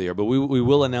to say who they are, but we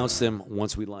will announce them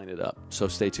once we line it up. So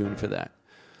stay tuned for that.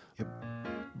 Yep.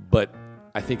 But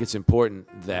I think it's important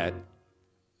that,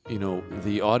 you know,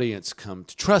 the audience come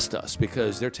to trust us,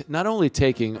 because they're not only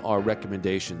taking our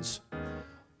recommendations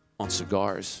on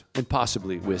cigars and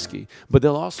possibly whiskey, but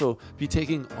they'll also be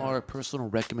taking our personal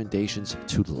recommendations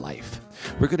to life.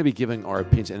 We're going to be giving our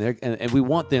opinions, and we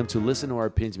want them to listen to our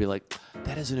opinions and be like,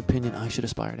 that is an opinion I should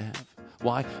aspire to have.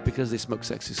 Why? Because they smoke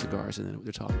sexy cigars and they know what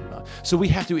they're talking about. So we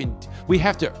have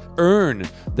to earn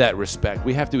that respect.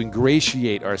 We have to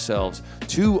ingratiate ourselves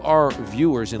to our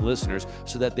viewers and listeners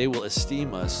so that they will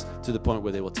esteem us to the point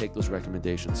where they will take those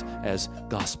recommendations as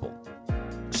gospel.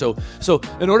 So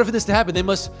in order for this to happen, they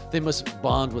must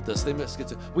bond with us.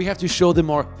 We have to show them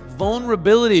our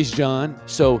vulnerabilities, John.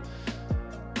 So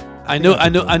I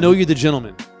know you're the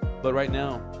gentleman, but right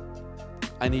now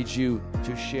I need you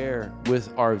to share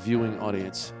with our viewing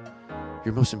audience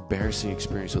your most embarrassing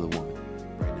experience with a woman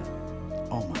right now.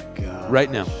 Oh my God.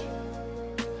 Right now.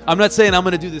 I'm not saying I'm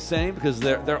going to do the same because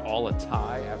they're all a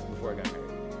tie before I got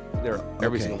married. They're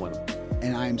every single one of them.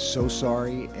 And I'm so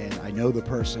sorry, and I know the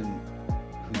person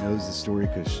who knows the story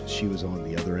because she was on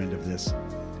the other end of this.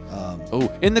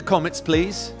 In the comments,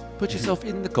 please. Put yourself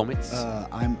in the comments.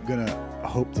 I'm going to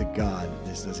hope to God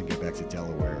this doesn't get back to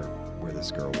Delaware where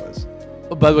this girl was.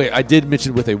 Oh, by the way, I did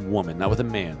mention with a woman, not with a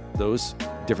man. Those,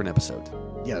 different episode.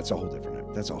 Yeah, that's a whole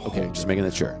different. That's a whole. Okay, just making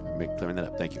that sure. Clearing that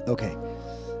up. Thank you. Okay.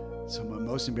 So my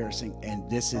most embarrassing, and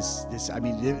this. I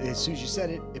mean, as soon as you said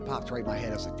it, it popped right in my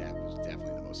head. I was like, that was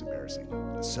definitely the most embarrassing.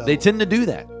 So they tend to do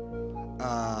that.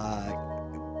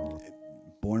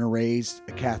 Born and raised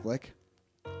a Catholic.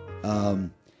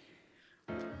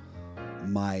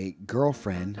 My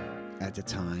girlfriend at the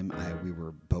time, we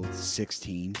were both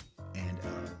 16, and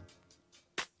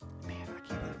man, I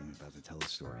can't believe I'm about to tell the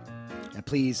story. And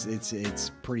please,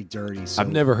 it's pretty dirty. So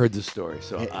I've never heard the story,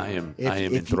 so I am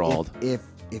enthralled. If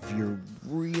you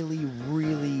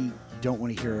really don't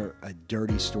want to hear a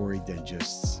dirty story, then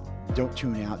just don't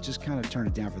tune out. Just kind of turn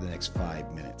it down for the next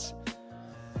 5 minutes.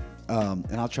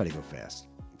 And I'll try to go faster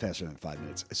than 5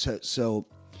 minutes. So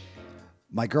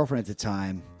my girlfriend at the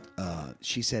time,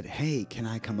 she said, "Hey, can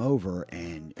I come over?"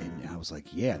 And I was like,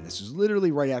 "Yeah." And this was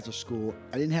literally right after school.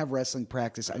 I didn't have wrestling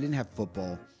practice. I didn't have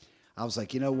football. I was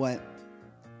like, you know what?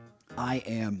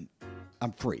 I'm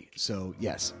free. So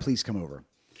yes, please come over.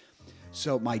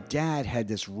 So my dad had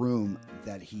this room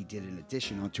that he did an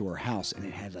addition onto our house, and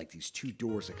it had like these two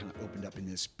doors that kind of opened up in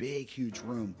this big, huge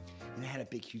room, and it had a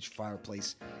big, huge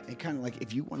fireplace. And kind of like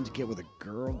if you wanted to get with a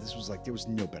girl, this was like there was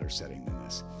no better setting than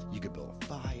this. You could build a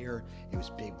fire. It was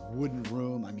a big wooden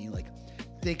room. I mean, like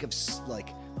think of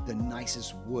like the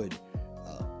nicest wood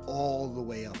all the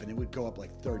way up, and it would go up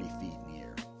like 30 feet in the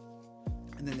air.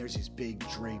 And then there's these big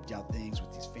draped out things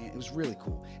with these fans. It was really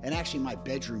cool. And actually my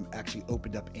bedroom actually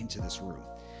opened up into this room.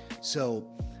 So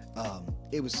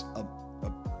it was a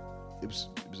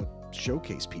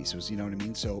showcase piece. It was, you know what I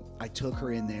mean? So I took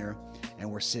her in there,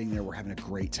 and we're sitting there. We're having a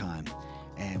great time.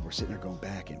 And we're sitting there going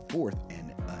back and forth.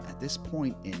 And at this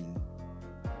point in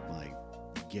my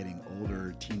getting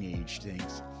older teenage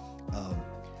things,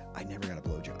 I never got a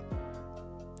blowjob.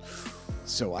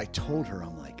 So I told her,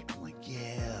 I'm like,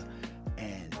 yeah.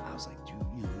 And I was like, dude,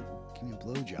 give me a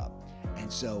blowjob.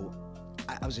 And so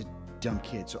I was a dumb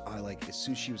kid. So I as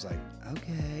soon as she was like,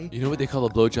 okay. You know what they call a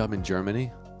blowjob in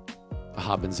Germany? A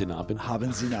Haben Sie Abend.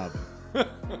 Haben Sie Abend.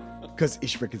 Because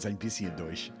ich spreche ein bisschen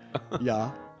Deutsch.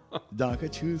 Ja. Danke,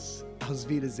 tschüss. Auf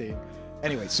Wiedersehen.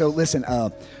 Anyway, so listen.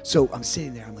 So I'm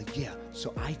sitting there. I'm like, yeah.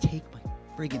 So I take my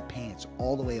friggin' pants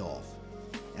all the way off.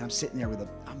 And I'm sitting there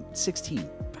I'm 16,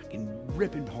 fucking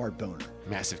ripping hard boner.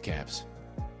 Massive calves.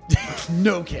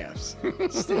 No calves.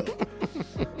 Still.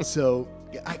 So,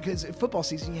 because football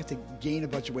season, you have to gain a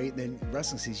bunch of weight. And then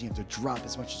wrestling season, you have to drop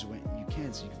as much as you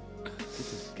can so you can get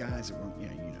the guys that were, you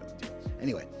know the deal.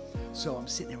 Anyway, so I'm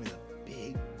sitting there with a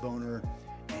big boner,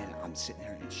 and I'm sitting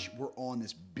there, and we're on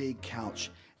this big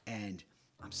couch, and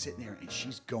I'm sitting there, and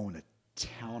she's going to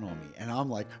town on me. And I'm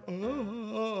like,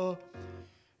 oh.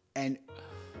 And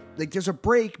there's a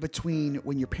break between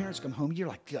when your parents come home. You're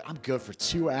like, I'm good for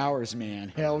 2 hours,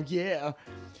 man. Hell yeah.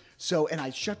 So, and I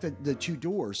shut the two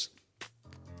doors.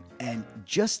 And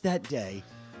just that day,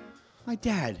 my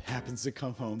dad happens to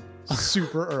come home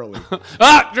super early.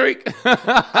 Drink.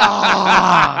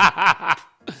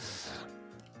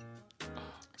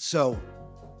 So,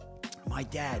 my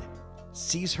dad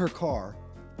sees her car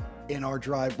in our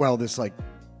drive. Well, this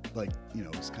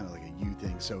it's kind of like a U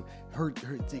thing. So her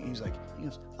thing, he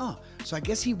goes, oh. So I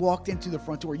guess he walked into the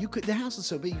front door. The house is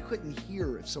so big, you couldn't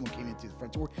hear if someone came in through the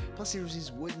front door. Plus there was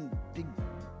these wooden, big,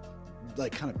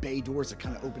 kind of bay doors that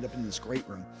kind of opened up into this great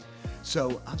room.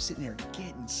 So I'm sitting there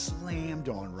getting slammed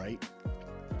on, right?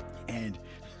 And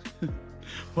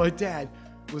my dad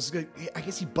was good. I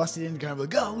guess he busted in kind of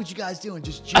like, oh, what you guys doing?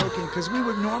 Just joking. Because we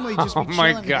would normally just be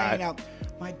chilling and hanging out.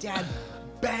 My dad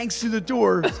bangs through the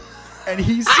door, and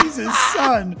he sees his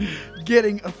son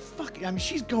getting a fucking. I mean,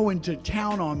 she's going to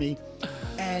town on me,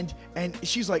 and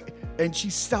she's like, and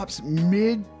she stops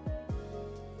mid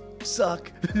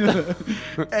suck,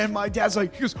 and my dad's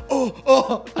like, he goes,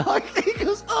 oh, like, he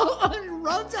goes, oh, and he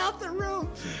runs out the room,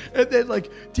 and then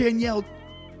like Danielle,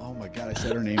 oh my God, I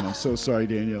said her name. I'm so sorry,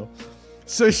 Danielle.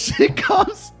 So she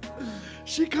comes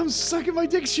sucking my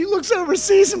dick. She looks over,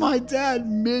 sees my dad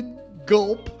mid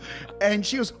gulp, and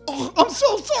she goes, oh, I'm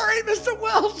so sorry, Mr.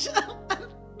 Welch.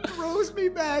 Throws me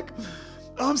back.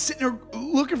 I'm sitting there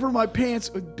looking for my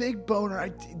pants with big boner. I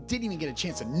didn't even get a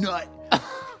chance to nut.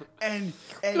 And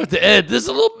you have to edit this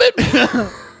a little bit.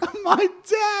 My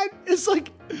dad is like,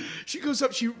 she goes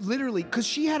up, she literally, because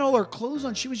she had all her clothes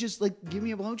on, she was just like, give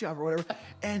me a blowjob or whatever.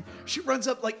 And she runs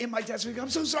up like in my dad's like, I'm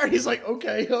so sorry. He's like,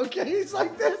 okay. He's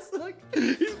like this, like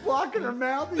he's blocking her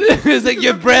mouth. He's like,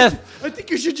 your breath. I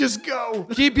think you should just go.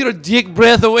 Keep your dick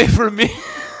breath away from me.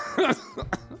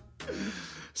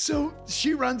 So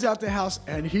she runs out the house,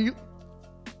 and you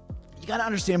got to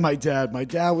understand my dad. My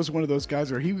dad was one of those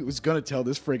guys where he was going to tell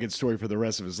this friggin' story for the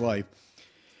rest of his life.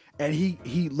 And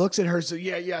he looks at her, so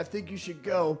yeah, I think you should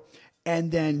go.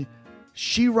 And then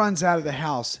she runs out of the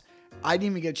house. I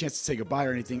didn't even get a chance to say goodbye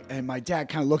or anything. And my dad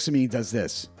kind of looks at me and does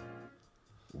this.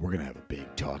 We're going to have a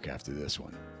big talk after this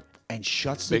one. And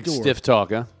shuts the door. Big stiff talk,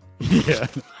 huh?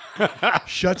 Yeah.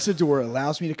 Shuts the door,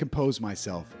 allows me to compose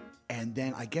myself. And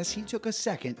then I guess he took a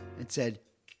second and said,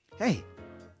 hey,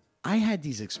 I had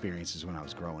these experiences when I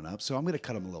was growing up, so I'm going to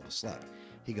cut him a little slack.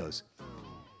 He goes,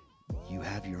 you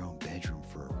have your own bedroom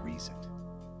for a reason.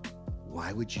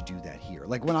 Why would you do that here?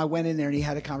 Like when I went in there and he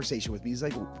had a conversation with me, he's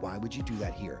like, why would you do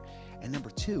that here? And number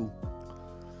two,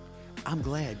 I'm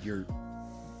glad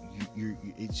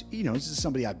it's, you know, this is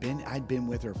somebody I'd been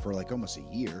with her for like almost a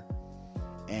year.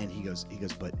 And he goes, you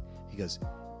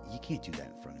can't do that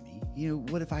in front of me. You know,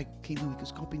 what if I came in, he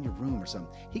goes, go up in your room or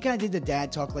something. He kind of did the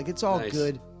dad talk, like it's all nice.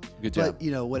 good. Good job. But,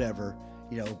 you know, whatever,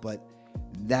 you know, but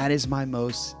that is my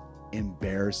most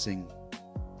embarrassing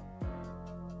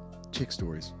chick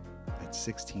stories. At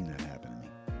 16, that happened to me.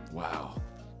 Wow.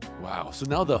 So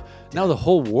now the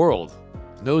whole world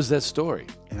knows that story.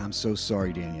 And I'm so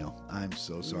sorry, Danielle. I'm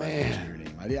so sorry. Man. I mentioned your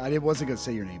name. I wasn't going to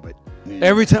say your name, but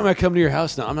Every time I come to your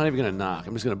house now, I'm not even going to knock.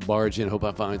 I'm just going to barge in, hope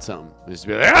I find something. Just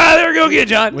be like, there we go again,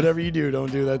 John. whatever you do,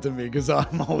 don't do that to me, because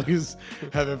I'm always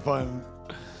having fun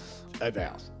at the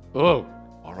house. Oh,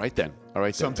 all right then.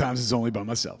 Sometimes it's only by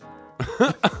myself.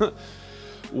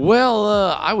 Well,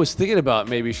 I was thinking about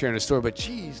maybe sharing a story, but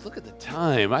geez, look at the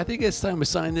time. I think it's time to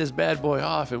sign this bad boy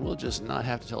off, and we'll just not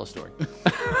have to tell a story.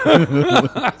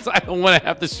 I don't want to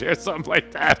have to share something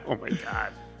like that. Oh, my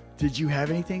God. Did you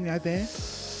have anything that bad?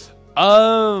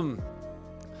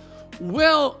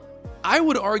 Well, I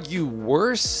would argue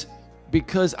worse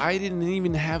because I didn't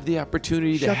even have the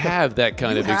opportunity to have that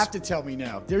kind of You have to tell me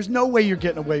now. There's no way you're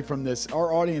getting away from this.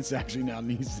 Our audience actually now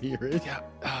needs to hear it. Yeah.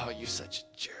 Oh, you're such a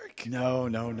jerk. No,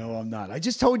 I'm not. I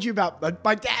just told you about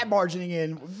my dad barging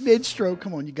in mid-stroke.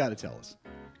 Come on, you got to tell us.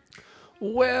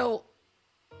 Well,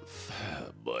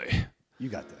 boy. You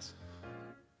got this.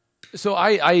 So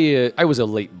I was a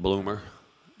late bloomer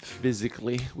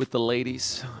physically with the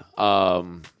ladies. I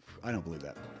don't believe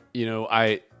that. You know,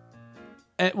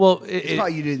 it's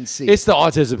probably you didn't see. It's the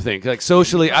autism thing. Like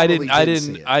socially, I see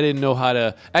it. didn't know how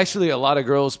to. Actually, a lot of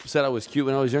girls said I was cute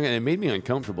when I was young, and it made me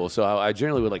uncomfortable. So I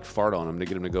generally would like fart on them to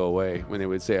get them to go away when they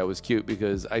would say I was cute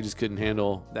because I just couldn't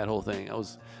handle that whole thing. I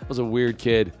was a weird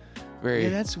kid. Very. Yeah,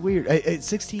 that's weird. At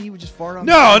 16, you would just fart on.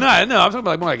 No. I'm talking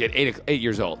about like more like at 8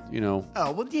 years old. You know.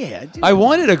 Oh well, yeah. Dude. I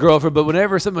wanted a girlfriend, but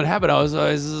whenever something would happen, I was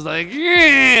always just like,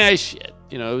 yeah, shit.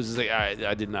 You know, it was just like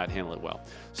I did not handle it well.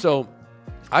 So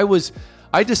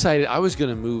I decided I was going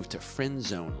to move to friend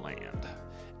zone land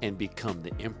and become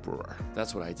the emperor.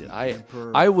 That's what I did.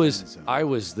 I was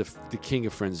the king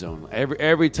of friend zone.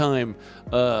 Every time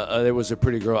there was a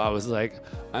pretty girl, I was like,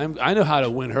 I know how to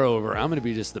win her over. I'm going to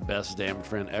be just the best damn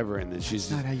friend ever. And then she's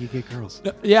That's not how you get girls.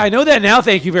 Yeah, I know that now.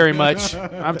 Thank you very much.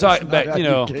 I'm talking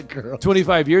about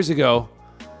 25 years ago.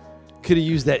 Could have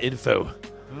used that info.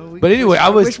 Well, but anyway, I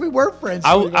wish we were friends.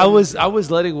 I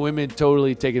was letting women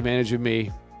totally take advantage of me.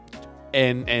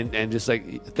 And just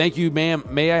like, thank you, ma'am.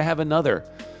 May I have another?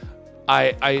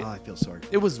 I feel sorry.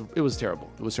 It was terrible.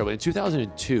 It was terrible. In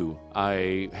 2002,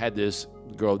 I had this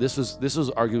girl. This was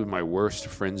arguably my worst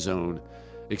friend zone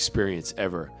experience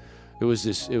ever. It was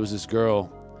this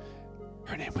girl.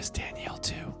 Her name was Danielle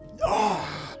too. Oh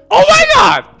my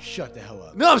God! Shut the hell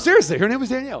up. No, seriously. Her name was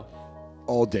Danielle.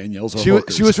 All Danielles are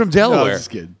hookers. She was from Delaware. No, just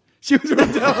kidding. She was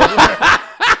from Delaware.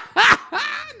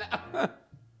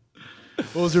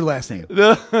 What was her last name?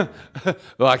 Well,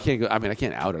 I can't go. I mean, I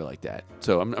can't out her like that.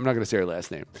 So I'm not going to say her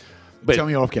last name. But Tell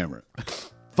me off camera.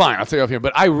 fine, I'll tell you off here.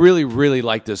 But I really, really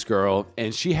like this girl,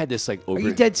 and she had this like over. Are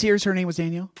you dead serious? Her name was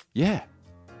Danielle? Yeah.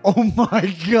 Oh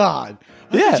my God.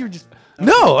 I Yeah. thought you were just...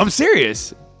 No, I'm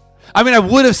serious. I mean, I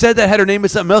would have said that had her name been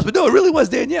something else, but no, it really was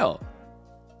Danielle.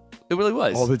 It really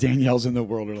was. All the Danielles in the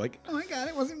world are like, oh my God,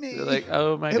 it wasn't me. They're like,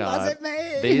 oh my It God, wasn't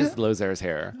me. These losers'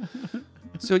 hair.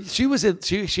 So she was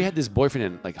she had this boyfriend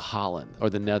in like Holland or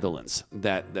the Netherlands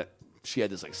that she had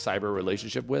this like cyber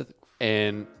relationship with,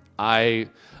 and I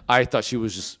thought she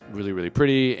was just really, really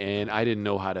pretty, and I didn't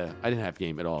have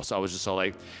game at all. So I was just all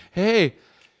like, hey,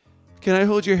 can I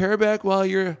hold your hair back while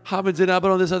you're hopping it up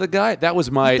on this other guy? That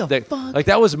was my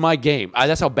that was my game.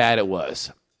 That's how bad it was.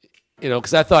 You know,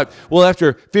 because I thought, well,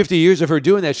 after 50 years of her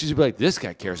doing that, she's gonna be like, this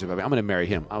guy cares about me. I'm gonna marry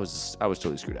him. I was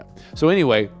totally screwed up. So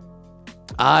anyway,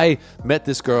 I met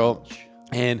this girl,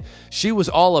 and she was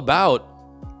all about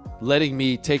letting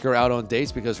me take her out on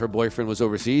dates because her boyfriend was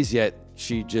overseas. Yet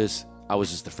I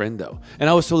was just a friend though, and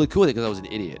I was totally cool with it because I was an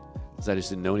idiot. Because I just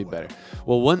didn't know any better.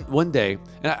 Well, one day,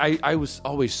 and I was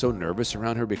always so nervous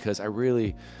around her because I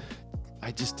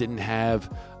just didn't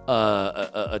have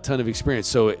a ton of experience.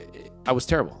 So I was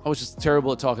terrible. I was just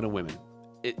terrible at talking to women.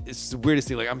 It's the weirdest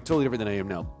thing. Like, I'm totally different than I am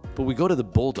now. But we go to the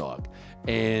Bulldog,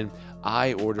 and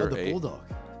I order the Bulldog.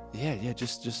 Yeah,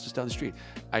 just down the street.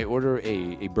 I order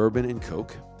a bourbon and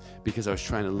Coke because I was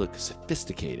trying to look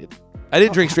sophisticated. I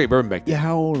didn't drink straight bourbon back then. Yeah,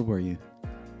 how old were you? I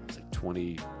was like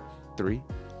 23.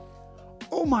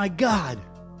 Oh my God.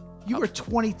 You were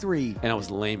 23. And I was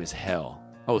lame as hell.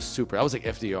 I was like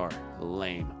FDR.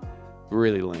 Lame.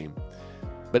 Really lame.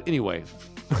 But anyway.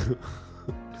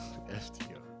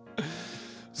 FDR.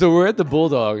 So we're at the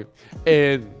Bulldog,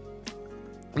 and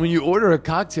when you order a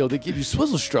cocktail, they give you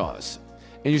swizzle straws.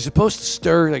 And you're supposed to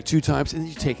stir like 2 times, and then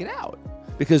you take it out.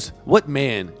 Because what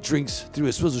man drinks through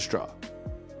a swizzle straw?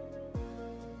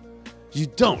 You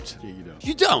don't. Yeah, you don't.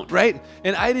 You don't, right?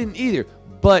 And I didn't either.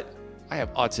 But I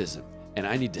have autism, and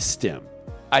I need to stim.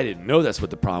 I didn't know that's what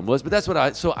the problem was, but that's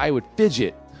what so I would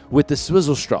fidget with the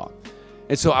swizzle straw.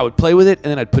 And so I would play with it, and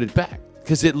then I'd put it back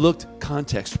because it looked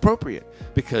context appropriate,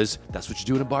 because that's what you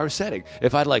do in a bar setting.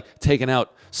 If I'd like taken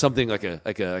out something like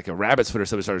a rabbit's foot or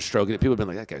something, started stroking it, people would have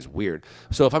been like, that guy's weird.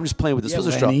 So if I'm just playing with the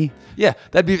swizzle straw, yeah,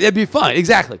 that'd be fine.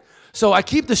 Exactly. So I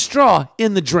keep the straw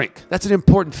in the drink. That's an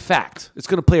important fact. It's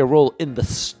going to play a role in the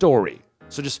story.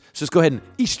 So just go ahead and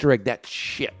Easter egg that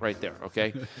shit right there,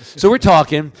 okay? So we're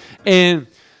talking, and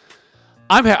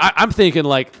I'm thinking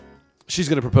like she's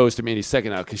gonna propose to me any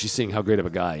second now because she's seeing how great of a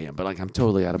guy I am. But like I'm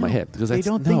totally out of my head because they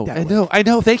don't think that way. I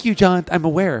know. Thank you, John. I'm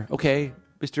aware. Okay,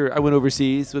 Mister. I went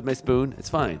overseas with my spoon. It's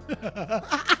fine.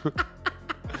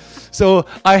 So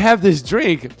I have this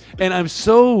drink, and I'm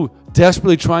so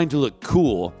desperately trying to look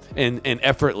cool and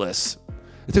effortless.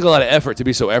 It took a lot of effort to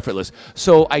be so effortless.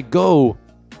 So I go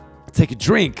take a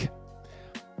drink,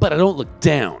 but I don't look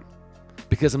down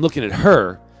because I'm looking at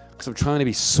her because I'm trying to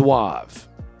be suave.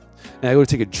 And I go to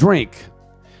take a drink,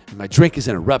 and my drink is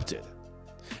interrupted.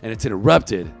 And it's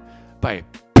interrupted by a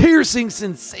piercing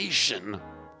sensation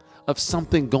of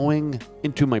something going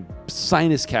into my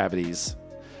sinus cavities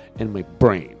and my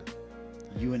brain.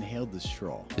 You inhaled the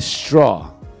straw. The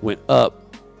straw went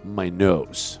up my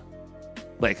nose.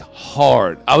 Like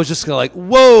hard. I was just like,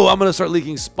 whoa, I'm going to start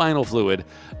leaking spinal fluid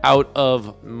out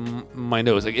of my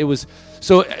nose. Like it was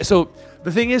so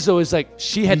the thing is though, is like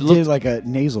she had did like a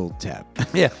nasal tap.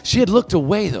 Yeah, she had looked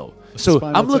away though. So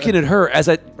I'm looking at her as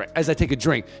I take a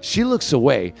drink. She looks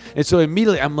away. And so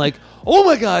immediately I'm like, oh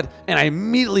my God. And I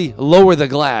immediately lower the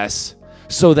glass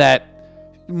so that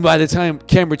by the time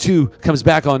camera 2 comes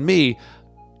back on me,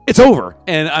 it's over.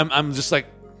 And I'm just like,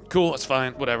 cool, it's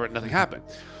fine, whatever, nothing happened.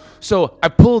 So I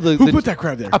pull the... Who put that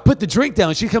crap there? I put the drink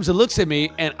down. She comes and looks at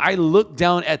me, and I look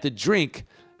down at the drink,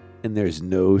 and there's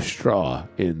no straw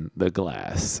in the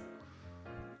glass.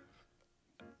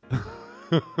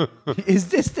 Is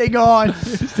this thing on?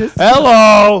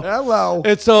 Hello. Hello.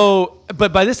 And so,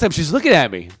 but by this time, she's looking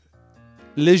at me.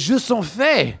 Les jeux sont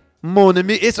faits, mon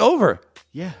ami. It's over.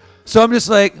 Yeah. So I'm just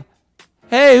like,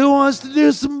 hey, who wants to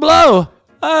do some blow?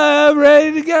 I'm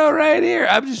ready to go right here.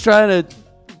 I'm just trying to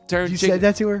turn. You said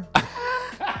that to her?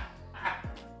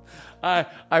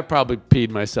 I probably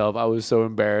peed myself. I was so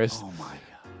embarrassed. Oh my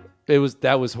God.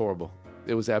 That was horrible.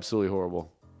 It was absolutely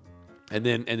horrible. And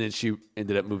then she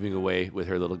ended up moving away with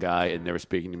her little guy and never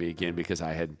speaking to me again because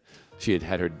she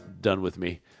had her done with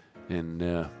me. And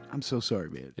I'm so sorry,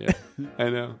 man. Yeah, I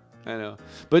know.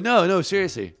 But no,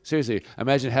 seriously.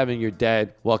 Imagine having your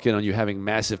dad walk in on you having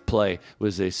massive play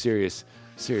was a serious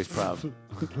problem.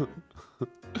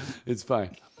 It's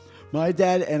fine. My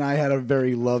dad and I had a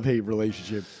very love-hate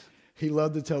relationship. He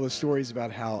loved to tell the stories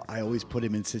about how I always put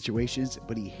him in situations,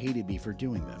 but he hated me for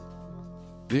doing them.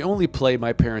 The only play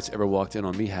my parents ever walked in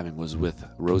on me having was with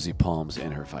Rosie Palms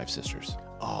and her 5 sisters.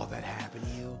 Oh, that happened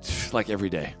to you? Like every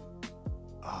day.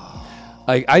 Oh.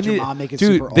 I Did your did, mom make it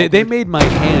dude, super they awkward? made my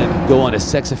hand go on a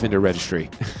sex offender registry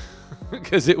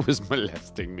because it was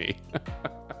molesting me.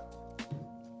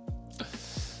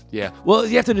 Yeah. Well,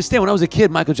 you have to understand, when I was a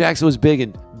kid, Michael Jackson was big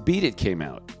and Beat It came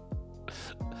out.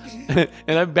 And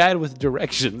I'm bad with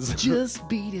directions. Just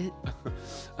beat it.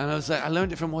 And I was like, I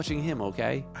learned it from watching him,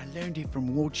 okay? I learned it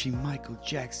from watching Michael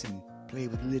Jackson play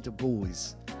with little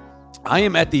boys. I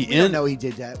am at the We end. don't know he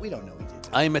did that. We don't know he did that.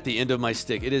 I am at the end of my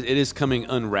stick. It is coming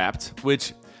unwrapped,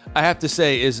 which I have to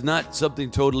say is not something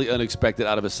totally unexpected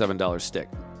out of a $7 stick.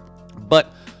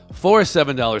 But for a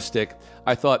 $7 stick,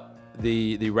 I thought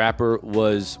the wrapper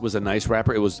was a nice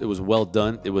wrapper. It was well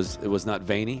done. It was not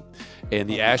veiny, and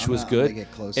the ash was good.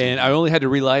 And I only had to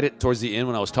relight it towards the end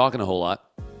when I was talking a whole lot.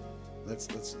 Let's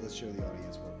show the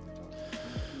audience what we're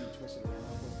talking about.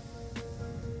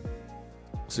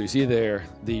 So you see there,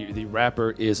 the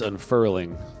wrapper is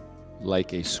unfurling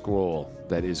like a scroll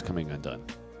that is coming undone.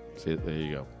 See, there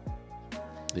you go.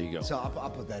 There you go. So I'll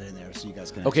put that in there so you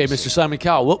guys can. Okay, Mr. Simon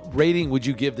Cowell, what rating would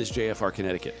you give this JFR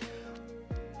Connecticut?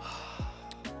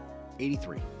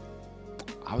 83.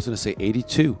 I was going to say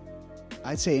 82.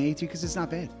 I'd say 82 because it's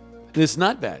not bad. It's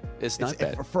not bad. It's not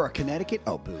bad. For a Connecticut?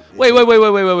 Oh, boo.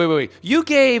 Wait. You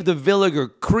gave the Vinegar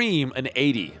Cream an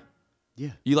 80.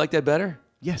 Yeah. You like that better?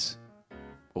 Yes.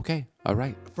 Okay. All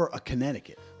right. For a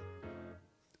Connecticut.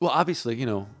 Well, obviously, you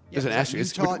know, there's an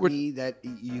asterisk. You taught me that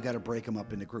you got to break them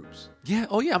up into groups. Yeah.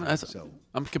 Oh, yeah. So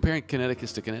I'm comparing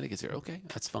Connecticut's to Connecticut's here. Okay.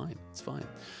 That's fine. It's fine.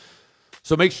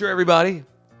 So make sure, everybody,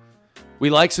 we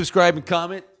like, subscribe, and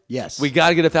comment. Yes. We got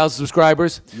to get 1,000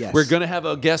 subscribers. Yes. We're going to have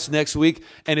a guest next week,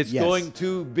 and it's going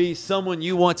to be someone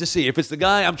you want to see. If it's the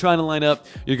guy I'm trying to line up,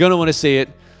 you're going to want to see it.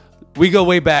 We go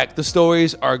way back. The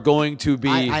stories are going to be...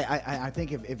 I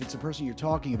think if it's a person you're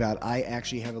talking about, I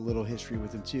actually have a little history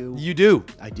with him, too. You do.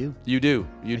 I do. You do.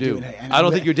 You do. And I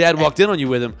don't think your dad walked in on you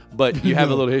with him, but you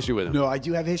have a little history with him. No, I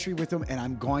do have history with him, and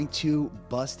I'm going to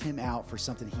bust him out for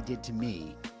something he did to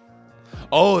me.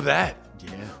 Oh, that.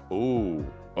 Yeah. Oh.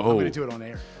 I'm going to do it on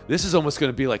air. This is almost going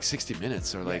to be like 60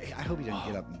 minutes or like... I hope he doesn't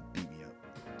get up and beat me up.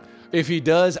 If he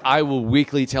does, I will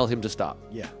weekly tell him to stop.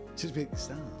 Yeah. Just be,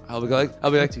 stop. I'll be like,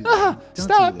 Don't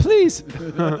stop, do please.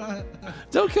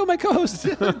 Don't kill my co-host.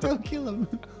 Don't kill him.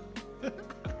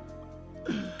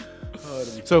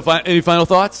 So, any final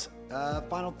thoughts?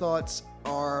 Final thoughts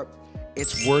are,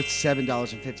 it's worth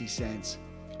 $7.50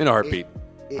 In a heartbeat.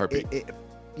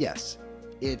 Yes,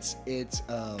 it's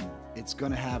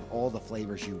going to have all the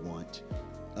flavors you want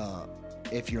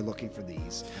if you're looking for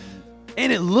these.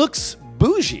 And it looks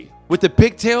bougie with the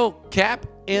pigtail cap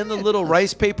and the little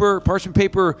rice paper, parchment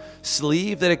paper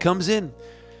sleeve that it comes in.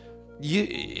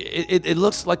 It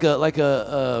looks like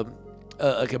a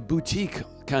boutique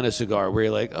kind of cigar where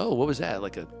you're like, oh, what was that?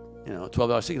 Like a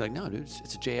 $12 cigar. Like, no, dude,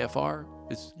 it's a JFR.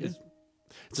 It's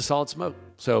a solid smoke.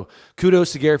 So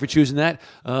kudos to Gary for choosing that.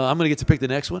 I'm gonna get to pick the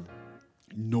next one.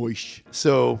 Noish.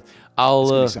 So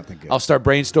I'll start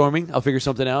brainstorming. I'll figure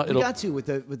something out. You got to with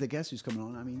the guest who's coming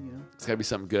on. I mean, it's got to be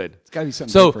something good. It's got to be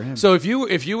something good for him. So if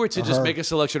you were to just make a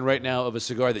selection right now of a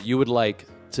cigar that you would like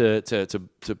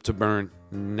to burn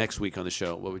next week on the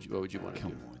show, what would you want to do?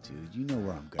 Come on, dude. You know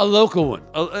where I'm going. A local one,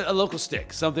 a local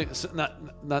stick, something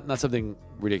not something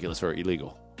ridiculous or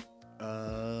illegal.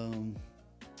 I'm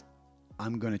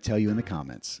going to tell you in the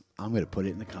comments. I'm going to put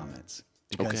it in the comments.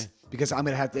 Because I'm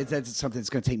going to have to, that's something that's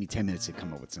going to take me 10 minutes to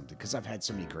come up with something because I've had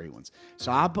so many great ones.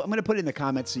 So I'm going to put it in the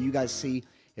comments so you guys see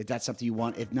if that's something you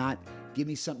want. If not, give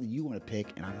me something you want to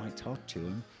pick and I might talk to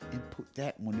him and put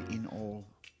that one in all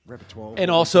repertoire. And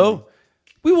also,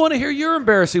 we want to hear your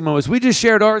embarrassing moments. We just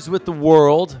shared ours with the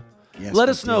world. Yes, Let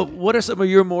us know, what are some of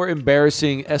your more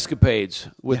embarrassing escapades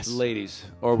with ladies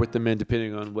or with the men,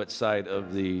 depending on what side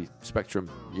of the spectrum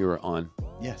you're on?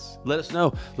 Yes. Let us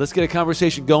know. Let's get a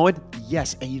conversation going.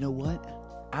 Yes, and you know what?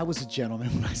 I was a gentleman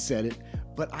when I said it,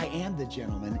 but I am the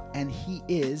gentleman, and he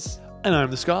is. And I'm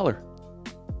the scholar.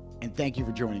 And thank you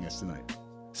for joining us tonight.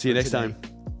 See you next time.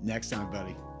 Next time,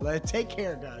 buddy. Take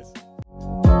care, guys.